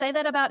 And I say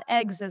that about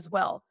eggs as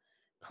well.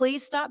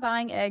 Please stop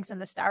buying eggs in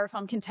the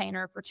styrofoam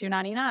container for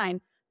 $2.99.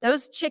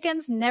 Those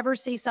chickens never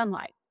see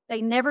sunlight.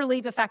 They never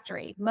leave a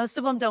factory. Most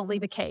of them don't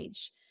leave a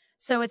cage.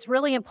 So it's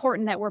really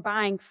important that we're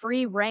buying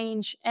free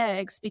range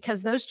eggs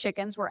because those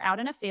chickens were out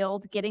in a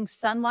field getting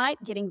sunlight,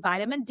 getting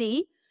vitamin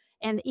D,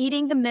 and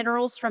eating the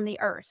minerals from the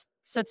earth.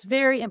 So it's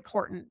very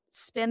important.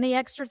 Spend the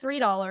extra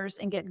 $3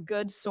 and get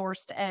good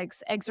sourced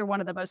eggs. Eggs are one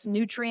of the most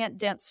nutrient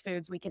dense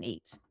foods we can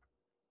eat.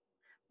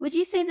 Would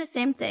you say the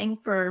same thing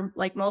for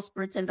like most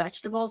fruits and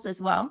vegetables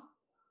as well?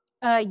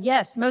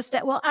 Yes,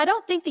 well, I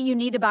don't think that you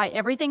need to buy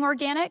everything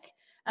organic.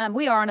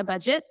 We are on a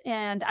budget,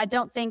 and I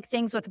don't think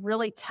things with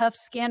really tough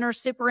skin are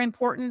super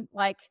important,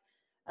 like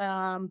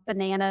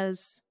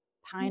bananas,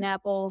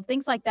 pineapple,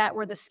 things like that,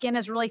 where the skin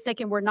is really thick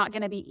and we're not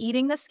going to be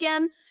eating the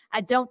skin. I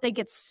don't think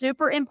it's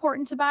super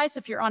important to buy. So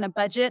if you're on a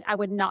budget, I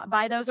would not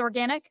buy those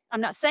organic.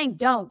 I'm not saying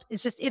don't.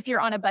 It's just if you're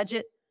on a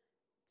budget,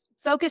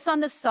 focus on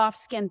the soft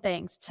skin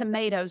things,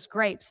 tomatoes,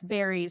 grapes,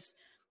 berries.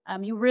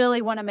 You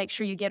really want to make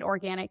sure you get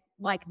organic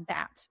like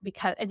that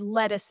because and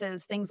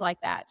lettuces, things like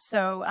that.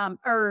 So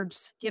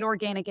herbs, get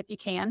organic if you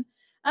can.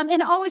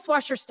 And always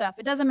wash your stuff.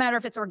 It doesn't matter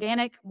if it's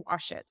organic,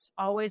 wash it.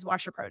 Always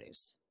wash your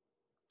produce.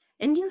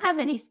 And do you have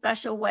any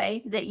special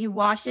way that you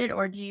wash it,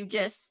 or do you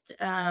just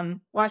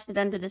wash it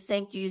under the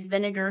sink? Do you use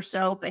vinegar,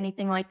 soap,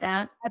 anything like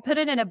that? I put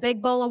it in a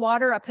big bowl of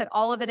water. I put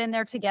all of it in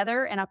there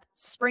together and I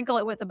sprinkle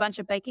it with a bunch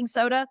of baking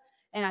soda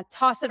and I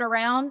toss it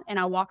around and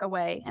I walk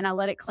away and I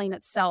let it clean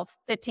itself.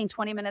 15,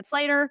 20 minutes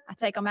later, I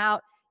take them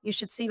out. You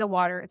should see the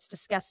water. It's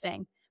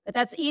disgusting. But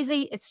that's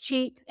easy, it's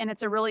cheap, and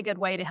it's a really good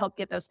way to help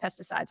get those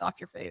pesticides off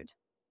your food.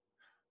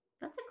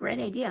 That's a great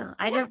idea.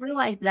 I didn't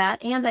realize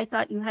that, and I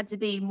thought you had to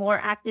be more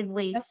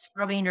actively Yep.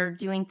 scrubbing or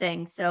doing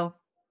things. So,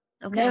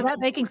 No, okay, that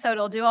baking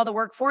soda will do all the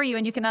work for you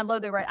and you can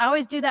unload the rest. I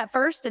always do that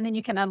first and then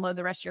you can unload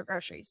the rest of your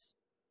groceries.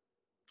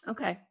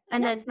 okay.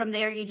 And Yep. then from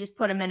there, you just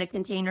put them in a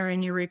container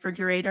in your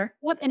refrigerator.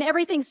 Yep. And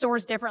everything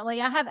stores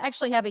differently. I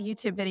actually have a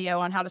YouTube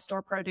video on how to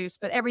store produce,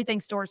 but everything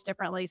stores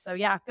differently. So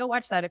yeah, go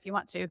watch that if you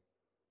want to.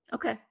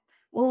 Okay.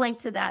 We'll link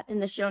to that in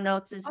the show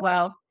notes as Awesome.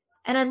 well.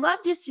 And I love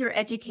just your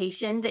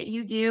education that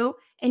you do.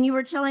 And you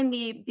were telling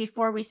me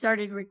before we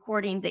started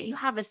recording that you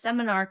have a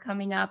seminar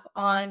coming up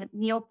on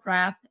meal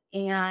prep.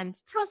 And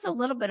tell us a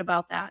little bit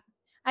about that.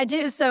 I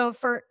do. So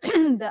for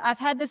I've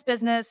had this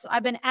business,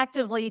 I've been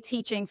actively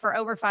teaching for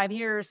over 5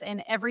 years,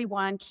 and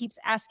everyone keeps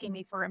asking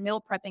me for a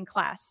meal prepping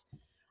class.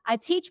 I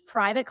teach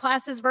private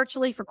classes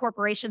virtually for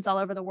corporations all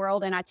over the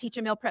world, and I teach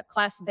a meal prep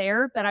class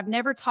there, but I've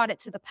never taught it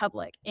to the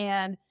public.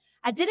 And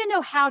I didn't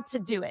know how to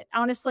do it.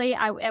 Honestly,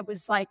 I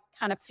was like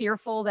kind of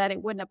fearful that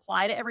it wouldn't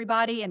apply to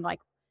everybody. And like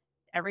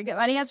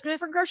everybody has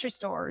different grocery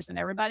stores and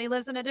everybody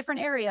lives in a different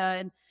area.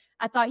 And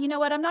I thought, you know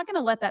what? I'm not going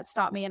to let that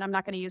stop me and I'm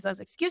not going to use those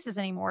excuses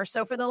anymore.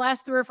 So for the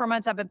last 3 or 4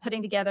 months, I've been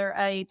putting together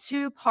a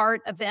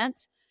 2-part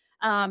event.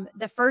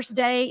 The first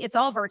day, it's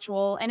all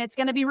virtual and it's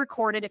going to be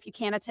recorded if you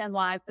can't attend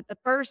live. But the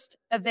first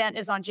event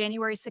is on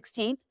January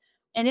 16th.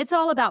 And it's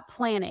all about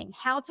planning,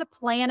 how to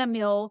plan a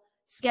meal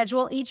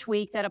schedule each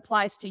week that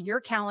applies to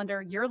your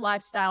calendar, your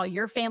lifestyle,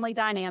 your family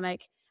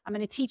dynamic. I'm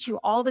going to teach you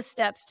all the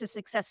steps to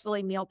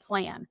successfully meal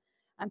plan.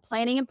 And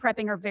planning and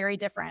prepping are very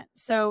different.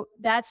 So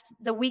that's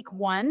the week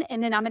 1.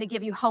 And then I'm going to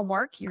give you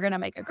homework. You're going to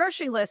make a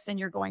grocery list and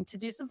you're going to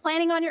do some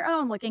planning on your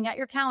own, looking at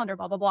your calendar,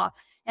 blah, blah, blah.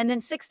 And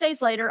then 6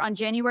 days later on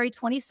January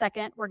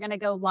 22nd, we're going to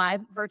go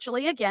live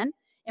virtually again.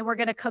 And we're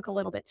going to cook a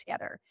little bit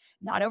together.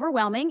 Not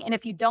overwhelming. And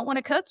if you don't want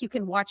to cook, you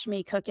can watch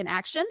me cook in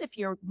action. If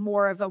you're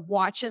more of a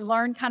watch and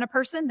learn kind of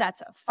person,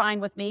 that's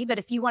fine with me. But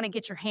if you want to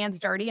get your hands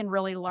dirty and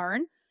really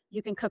learn,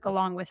 you can cook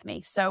along with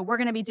me. So we're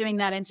going to be doing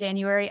that in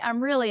January.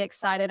 I'm really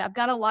excited. I've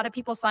got a lot of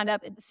people signed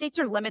up. The seats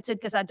are limited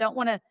because I don't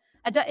want to,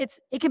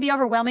 it can be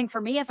overwhelming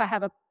for me if I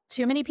have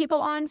too many people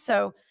on.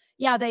 So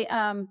yeah, they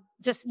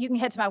you can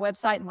head to my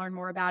website and learn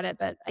more about it.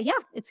 But yeah,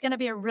 it's going to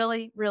be a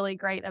really, really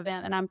great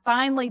event. And I'm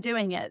finally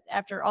doing it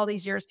after all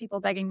these years, people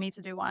begging me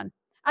to do one.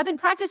 I've been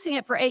practicing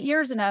it for 8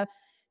 years and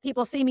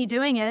people see me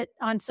doing it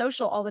on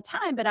social all the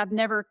time, but I've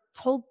never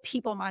told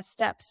people my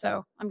steps.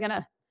 So I'm going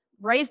to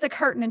raise the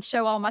curtain and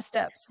show all my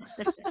steps.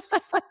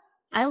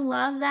 I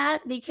love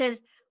that because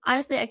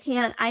honestly,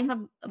 I have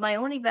my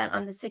own event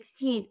on the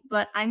 16th,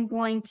 but I'm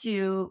going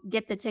to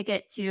get the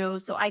ticket too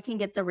so I can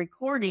get the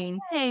recording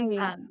Hey.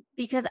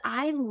 because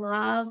I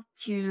love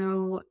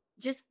to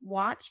just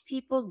watch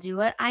people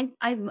do it. I'm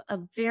a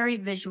very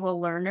visual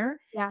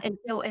learner. Yeah. And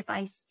so if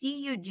I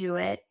see you do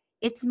it,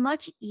 it's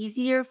much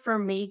easier for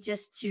me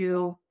just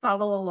to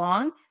follow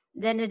along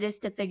than it is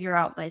to figure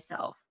out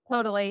myself.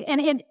 Totally.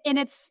 And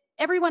it's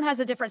everyone has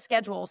a different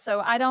schedule.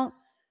 So I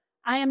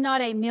am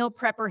not a meal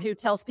prepper who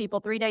tells people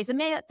 3 days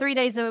 3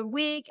 days a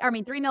week. I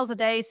mean, 3 meals a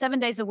day, 7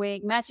 days a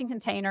week, matching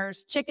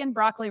containers, chicken,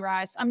 broccoli,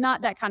 rice. I'm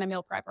not that kind of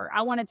meal prepper.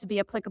 I want it to be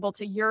applicable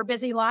to your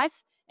busy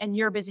life and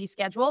your busy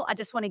schedule. I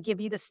just want to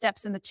give you the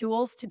steps and the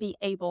tools to be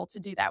able to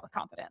do that with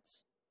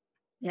confidence.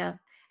 Yeah.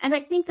 And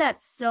I think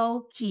that's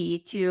so key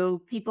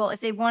to people. If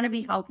they want to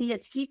be healthy,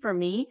 it's key for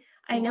me.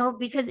 I Yeah. know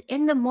because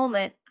in the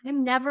moment,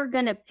 I'm never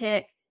going to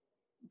pick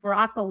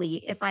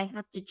broccoli if I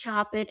have to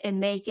chop it and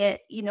make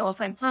it,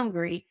 if I'm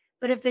hungry.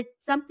 But if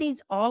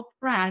something's all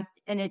prepped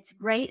and it's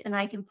great and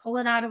I can pull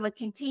it out of a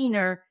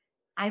container,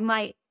 I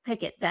might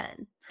pick it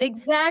then.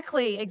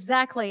 Exactly,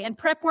 exactly. And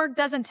prep work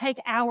doesn't take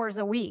hours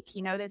a week.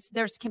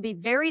 There's can be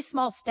very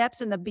small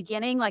steps in the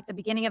beginning, like the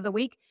beginning of the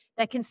week,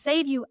 that can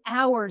save you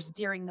hours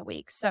during the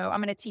week. So I'm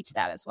going to teach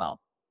that as well.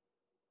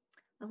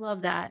 I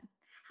love that.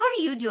 How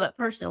do you do it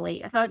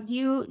personally? How do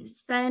you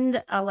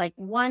spend like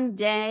one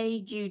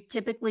day? Do you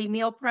typically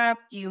meal prep?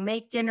 Do you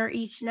make dinner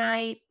each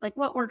night? Like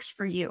what works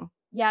for you?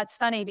 Yeah, it's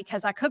funny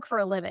because I cook for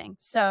a living.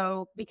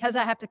 So because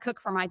I have to cook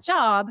for my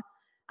job,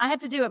 I have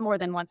to do it more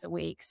than once a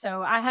week.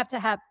 So I have to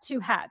have 2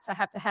 hats. I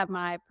have to have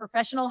my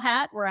professional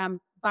hat where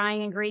I'm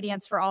buying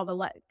ingredients for all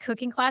the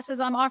cooking classes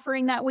I'm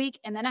offering that week.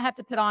 And then I have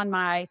to put on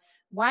my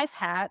wife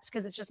hat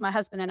because it's just my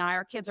husband and I.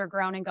 Our kids are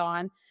grown and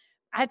gone.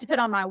 I have to put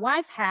on my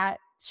wife hat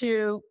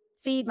to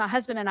feed my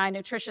husband and I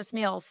nutritious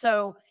meals.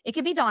 So it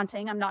can be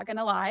daunting. I'm not going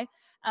to lie.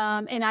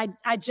 And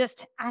I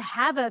just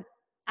have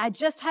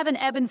an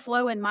ebb and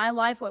flow in my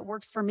life, what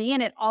works for me.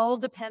 And it all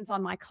depends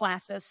on my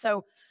classes.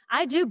 So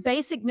I do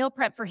basic meal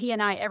prep for he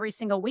and I every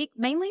single week,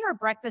 mainly our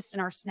breakfast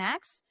and our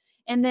snacks.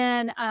 And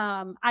then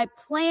I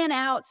plan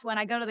out when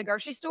I go to the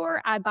grocery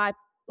store, I buy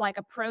like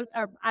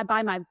or I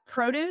buy my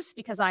produce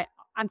because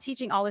I'm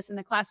teaching all this in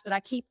the class, but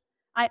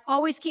I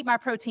always keep my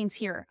proteins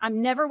here.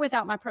 I'm never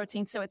without my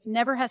protein, so it's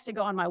never has to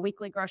go on my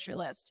weekly grocery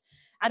list.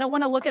 I don't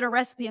want to look at a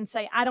recipe and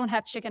say I don't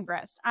have chicken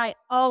breast. I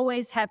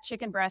always have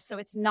chicken breast, so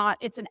it's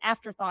an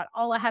afterthought.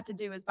 All I have to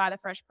do is buy the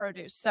fresh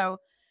produce. So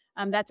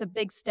that's a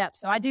big step.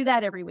 So I do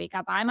that every week.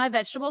 I buy my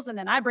vegetables and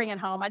then I bring it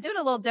home. I do it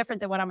a little different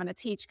than what I'm going to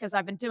teach because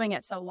I've been doing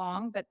it so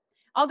long, but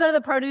I'll go to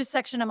the produce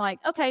section. I'm like,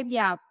 okay,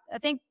 yeah, I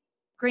think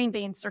green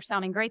beans are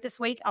sounding great this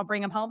week. I'll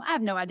bring them home. I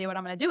have no idea what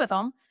I'm going to do with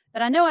them,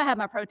 but I know I have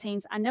my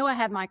proteins. I know I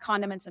have my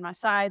condiments and my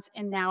sides,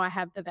 and now I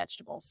have the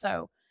vegetables.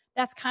 So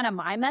that's kind of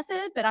my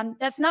method, but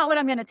that's not what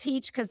I'm going to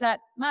teach because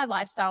my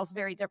lifestyle is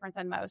very different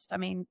than most. I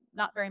mean,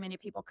 not very many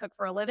people cook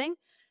for a living.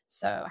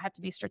 So I have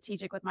to be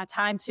strategic with my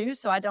time too,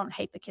 so I don't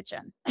hate the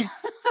kitchen.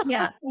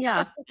 Yeah,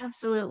 yeah,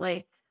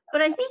 absolutely. But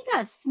I think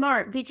that's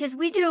smart because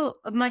we do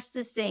much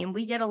the same.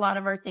 We get a lot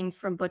of our things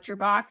from Butcher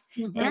Box.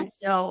 Mhm. And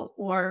so,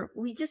 or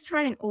we just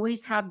try and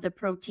always have the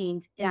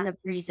proteins in Yeah. the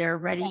freezer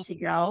ready Yeah. to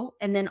go.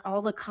 And then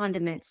all the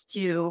condiments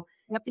too,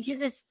 Yep.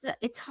 because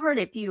it's hard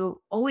if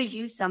you always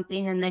use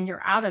something and then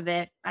you're out of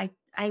it. I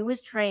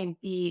always try and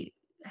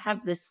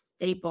have the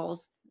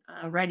staples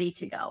ready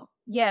to go.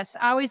 Yes,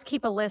 I always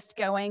keep a list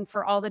going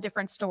for all the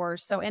different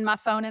stores. So in my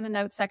phone in the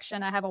notes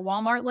section, I have a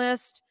Walmart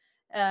list,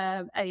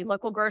 a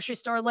local grocery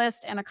store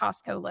list, and a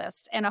Costco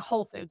list, and a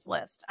Whole Foods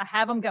list. I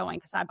have them going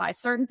because I buy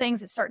certain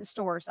things at certain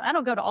stores. I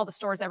don't go to all the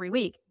stores every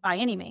week by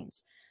any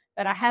means,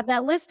 but I have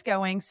that list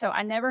going. So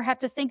I never have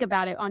to think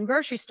about it on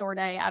grocery store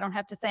day. I don't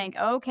have to think,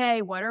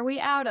 okay, what are we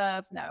out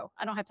of? No,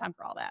 I don't have time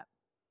for all that.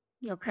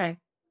 Okay.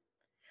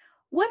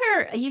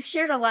 You've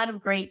shared a lot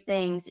of great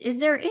things. Is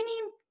there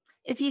any,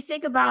 if you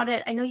think about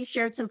it, I know you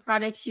shared some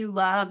products you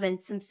love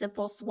and some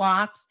simple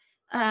swaps.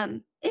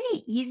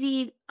 Any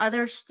easy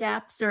other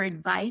steps or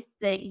advice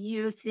that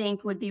you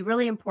think would be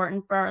really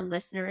important for our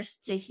listeners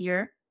to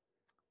hear?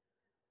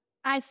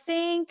 I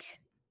think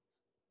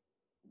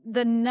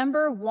the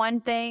number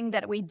one thing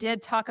that we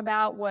did talk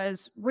about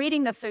was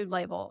reading the food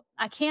label.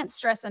 I can't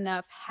stress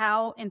enough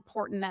how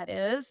important that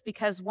is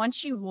because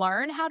once you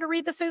learn how to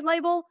read the food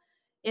label,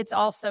 it's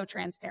also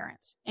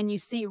transparent and you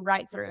see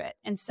right through it.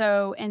 And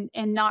so, and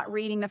not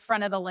reading the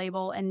front of the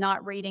label and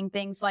not reading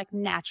things like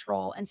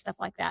natural and stuff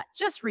like that.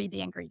 Just read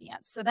the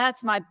ingredients. So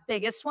that's my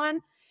biggest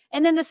one.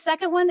 And then the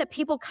second one that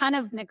people kind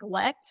of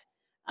neglect,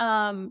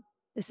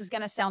 this is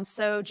going to sound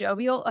so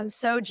jovial and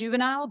so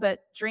juvenile,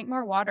 but drink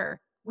more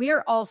water. We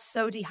are all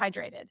so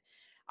dehydrated.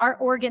 Our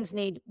organs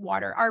need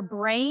water. Our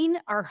brain,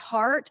 our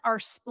heart, our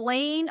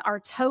spleen, our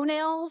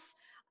toenails,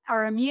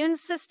 our immune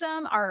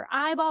system, our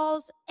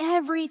eyeballs,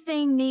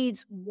 everything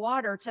needs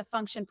water to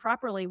function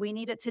properly. We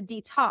need it to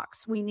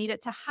detox. We need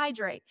it to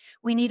hydrate.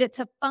 We need it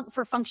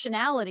for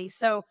functionality.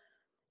 So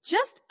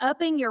just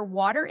upping your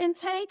water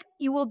intake,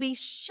 you will be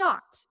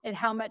shocked at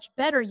how much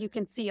better you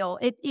can feel.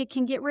 It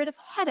can get rid of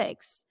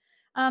headaches.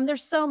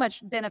 There's so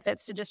much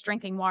benefits to just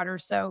drinking water.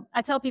 So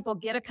I tell people,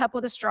 get a cup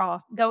with a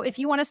straw. Go if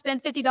you want to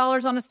spend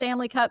 $50 on a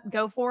Stanley cup,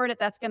 go for it. If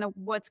that's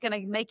what's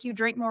gonna make you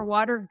drink more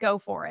water, go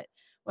for it.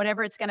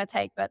 Whatever it's gonna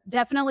take, but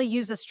definitely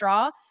use a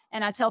straw.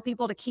 And I tell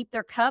people to keep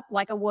their cup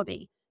like a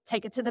whoopee.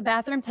 Take it to the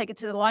bathroom, take it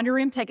to the laundry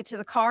room, take it to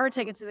the car,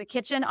 take it to the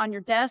kitchen, on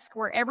your desk,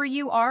 wherever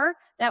you are.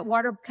 That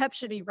water cup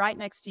should be right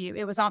next to you.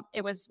 It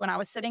was when I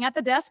was sitting at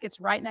the desk.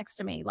 It's right next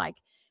to me, like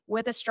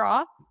with a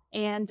straw.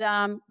 And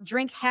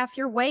drink half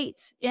your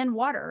weight in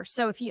water.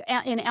 So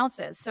in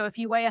ounces. So if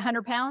you weigh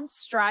 100 pounds,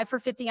 strive for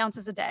 50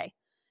 ounces a day.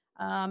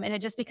 And it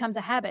just becomes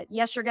a habit.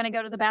 Yes, you're going to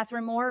go to the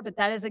bathroom more, but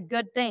that is a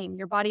good thing.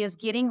 Your body is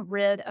getting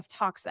rid of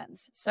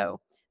toxins. So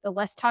the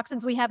less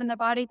toxins we have in the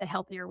body, the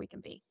healthier we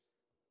can be.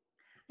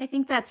 I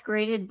think that's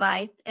great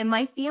advice. And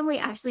my family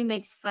actually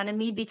makes fun of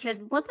me because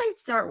once I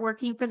start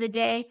working for the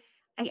day,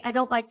 I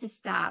don't like to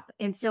stop.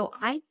 And so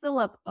I fill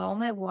up all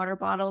my water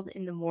bottles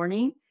in the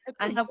morning.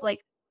 I have like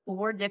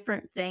four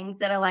different things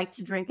that I like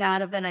to drink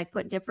out of, and I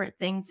put different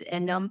things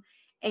in them.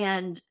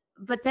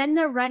 But then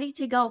they're ready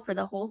to go for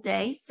the whole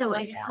day. So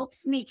Love it that.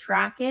 helps me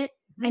track it.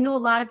 I know a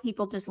lot of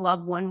people just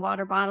love one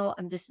water bottle.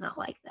 I'm just not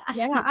like that.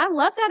 Yeah, I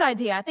love that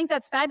idea. I think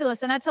that's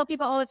fabulous. And I tell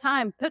people all the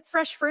time, put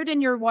fresh fruit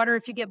in your water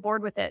if you get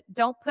bored with it.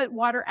 Don't put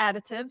water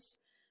additives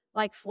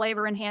like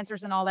flavor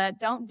enhancers and all that.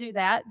 Don't do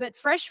that. But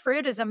fresh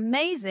fruit is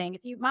amazing.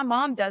 My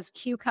mom does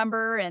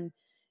cucumber and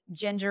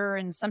ginger,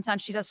 and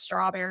sometimes she does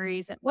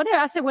strawberries and whatever.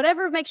 I said,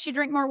 whatever makes you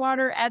drink more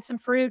water, add some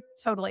fruit.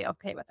 Totally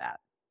okay with that.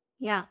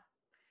 Yeah,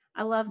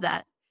 I love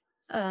that.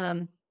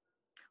 Um,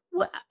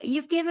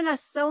 you've given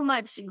us so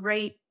much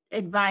great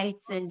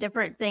advice and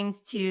different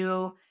things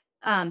to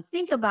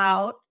think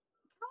about.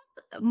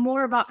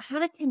 More about how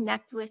to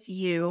connect with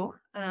you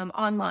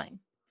online.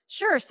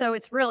 Sure. So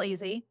it's real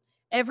easy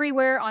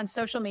everywhere on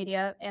social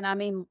media. And I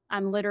mean,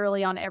 I'm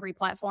literally on every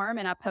platform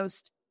and I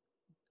post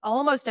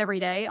almost every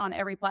day on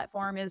every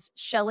platform is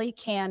Shelley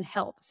Can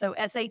Help. So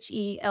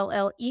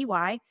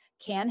SHELLEY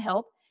can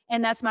help.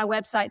 And that's my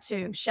website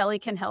too,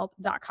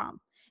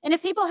 shelleycanhelp.com. And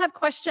if people have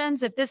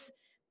questions, if this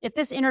if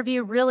this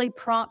interview really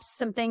prompts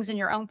some things in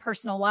your own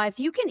personal life,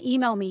 you can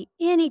email me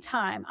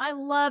anytime. I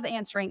love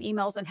answering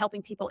emails and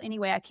helping people any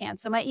way I can.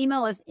 So my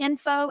email is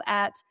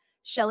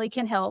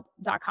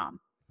info@shelleycanhelp.com.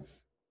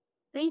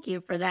 Thank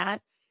you for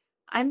that.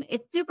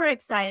 It's super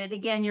excited.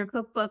 Again, your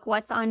cookbook,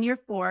 What's on Your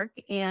Fork,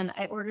 and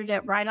I ordered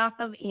it right off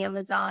of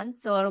Amazon.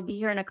 So it'll be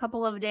here in a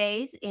couple of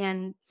days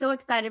and so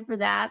excited for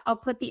that. I'll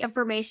put the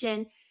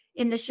information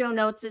in the show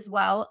notes as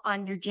well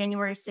on your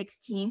January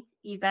 16th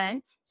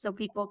event. So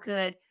people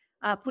could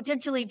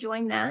potentially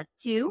join that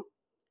too.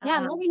 Yeah,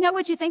 let me know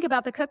what you think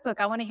about the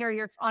cookbook. I want to hear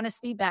your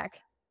honest feedback.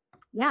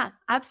 Yeah,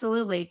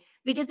 absolutely.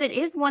 Because it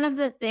is one of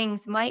the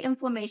things, my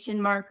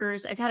inflammation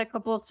markers, I've had a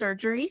couple of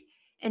surgeries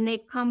and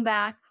they've come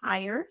back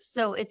higher.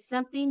 So it's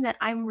something that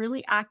I'm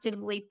really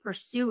actively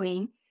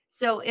pursuing.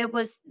 So it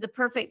was the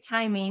perfect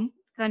timing.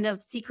 Kind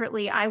of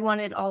secretly, I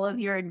wanted all of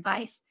your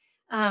advice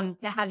to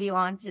have you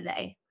on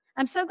today.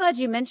 I'm so glad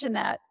you mentioned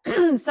that.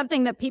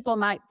 Something that people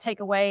might take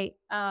away.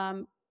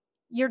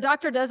 Your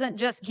doctor doesn't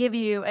just give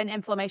you an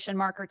inflammation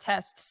marker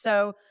test.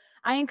 So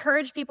I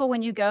encourage people,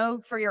 when you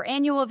go for your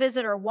annual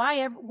visit or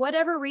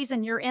whatever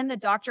reason you're in the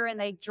doctor and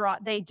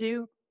they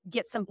do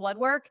get some blood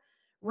work,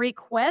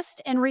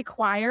 request and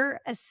require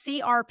a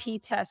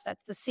CRP test.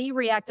 That's the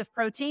C-reactive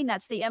protein.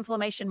 That's the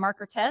inflammation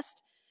marker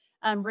test.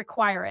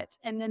 Require it.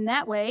 And then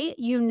that way,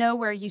 you know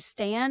where you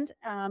stand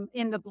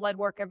in the blood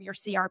work of your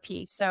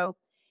CRP. So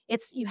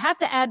you have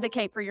to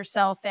advocate for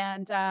yourself.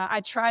 And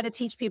I try to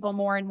teach people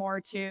more and more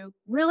to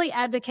really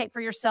advocate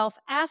for yourself.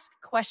 Ask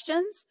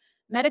questions.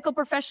 Medical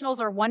professionals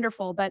are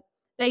wonderful, but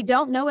they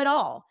don't know it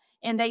all.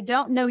 And they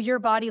don't know your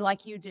body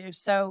like you do.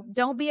 So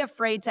don't be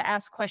afraid to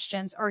ask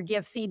questions or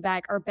give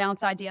feedback or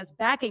bounce ideas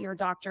back at your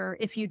doctor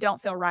if you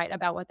don't feel right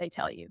about what they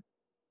tell you.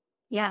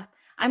 Yeah,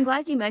 I'm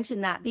glad you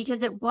mentioned that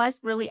because it was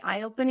really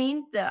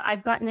eye-opening.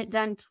 I've gotten it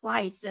done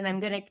twice and I'm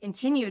going to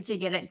continue to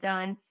get it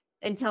done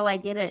until I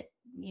get it,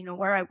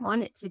 where I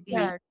want it to be.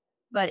 Sure.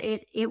 But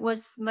it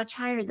was much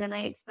higher than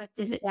I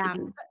expected it to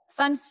be.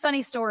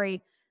 Funny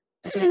story.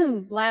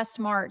 Last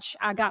March,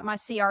 I got my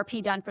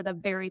CRP done for the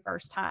very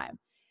first time.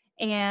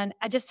 And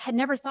I just had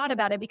never thought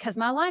about it because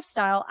my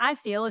lifestyle, I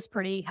feel, is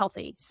pretty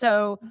healthy.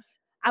 So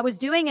I was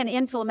doing an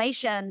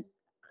inflammation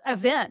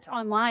event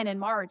online in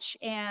March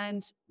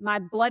and my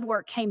blood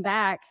work came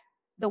back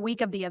the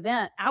week of the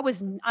event. I'm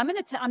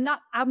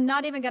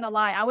not even going to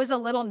lie. I was a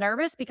little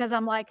nervous because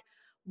I'm like,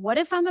 what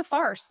if I'm a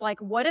farce? Like,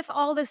 what if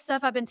all this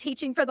stuff I've been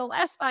teaching for the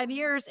last 5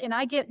 years and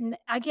I get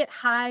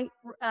high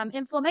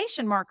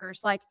inflammation markers?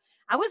 Like,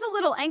 I was a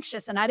little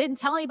anxious and I didn't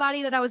tell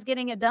anybody that I was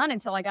getting it done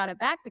until I got it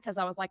back because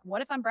I was like,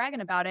 what if I'm bragging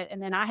about it? And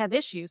then I have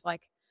issues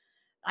like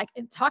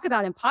talk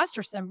about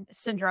imposter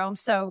syndrome.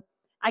 So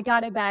I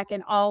got it back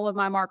and all of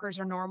my markers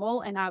are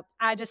normal. And I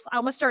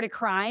almost started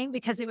crying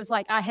because it was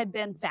like I had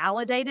been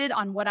validated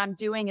on what I'm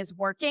doing is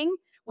working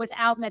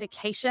without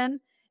medication.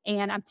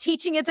 And I'm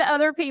teaching it to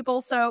other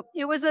people. So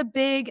it was a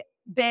big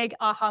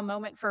aha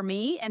moment for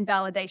me and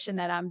validation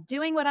that I'm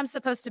doing what I'm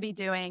supposed to be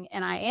doing.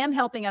 And I am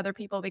helping other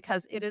people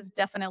because it is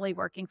definitely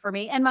working for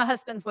me. And my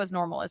husband's was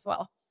normal as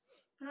well.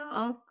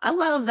 Oh, I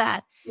love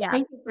that. Yeah.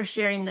 Thank you for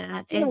sharing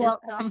that. You're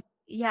welcome.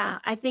 Yeah,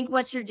 I think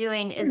what you're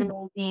doing is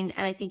amazing.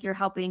 And I think you're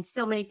helping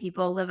so many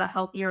people live a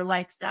healthier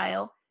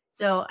lifestyle.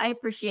 So I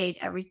appreciate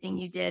everything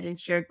you did and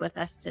shared with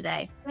us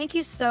today. Thank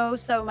you so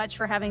much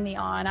for having me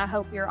on. I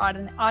hope your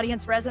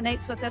audience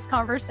resonates with this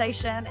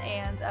conversation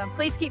and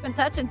please keep in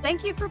touch. And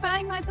thank you for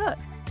buying my book.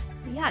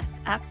 Yes,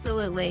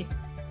 absolutely.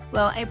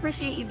 Well, I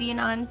appreciate you being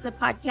on the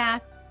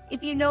podcast.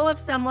 If you know of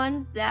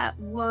someone that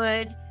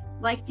would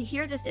like to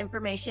hear this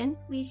information,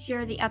 please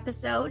share the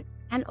episode.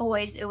 And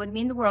always, it would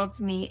mean the world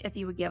to me if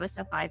you would give us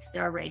a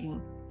 5-star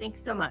rating.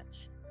 Thanks so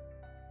much.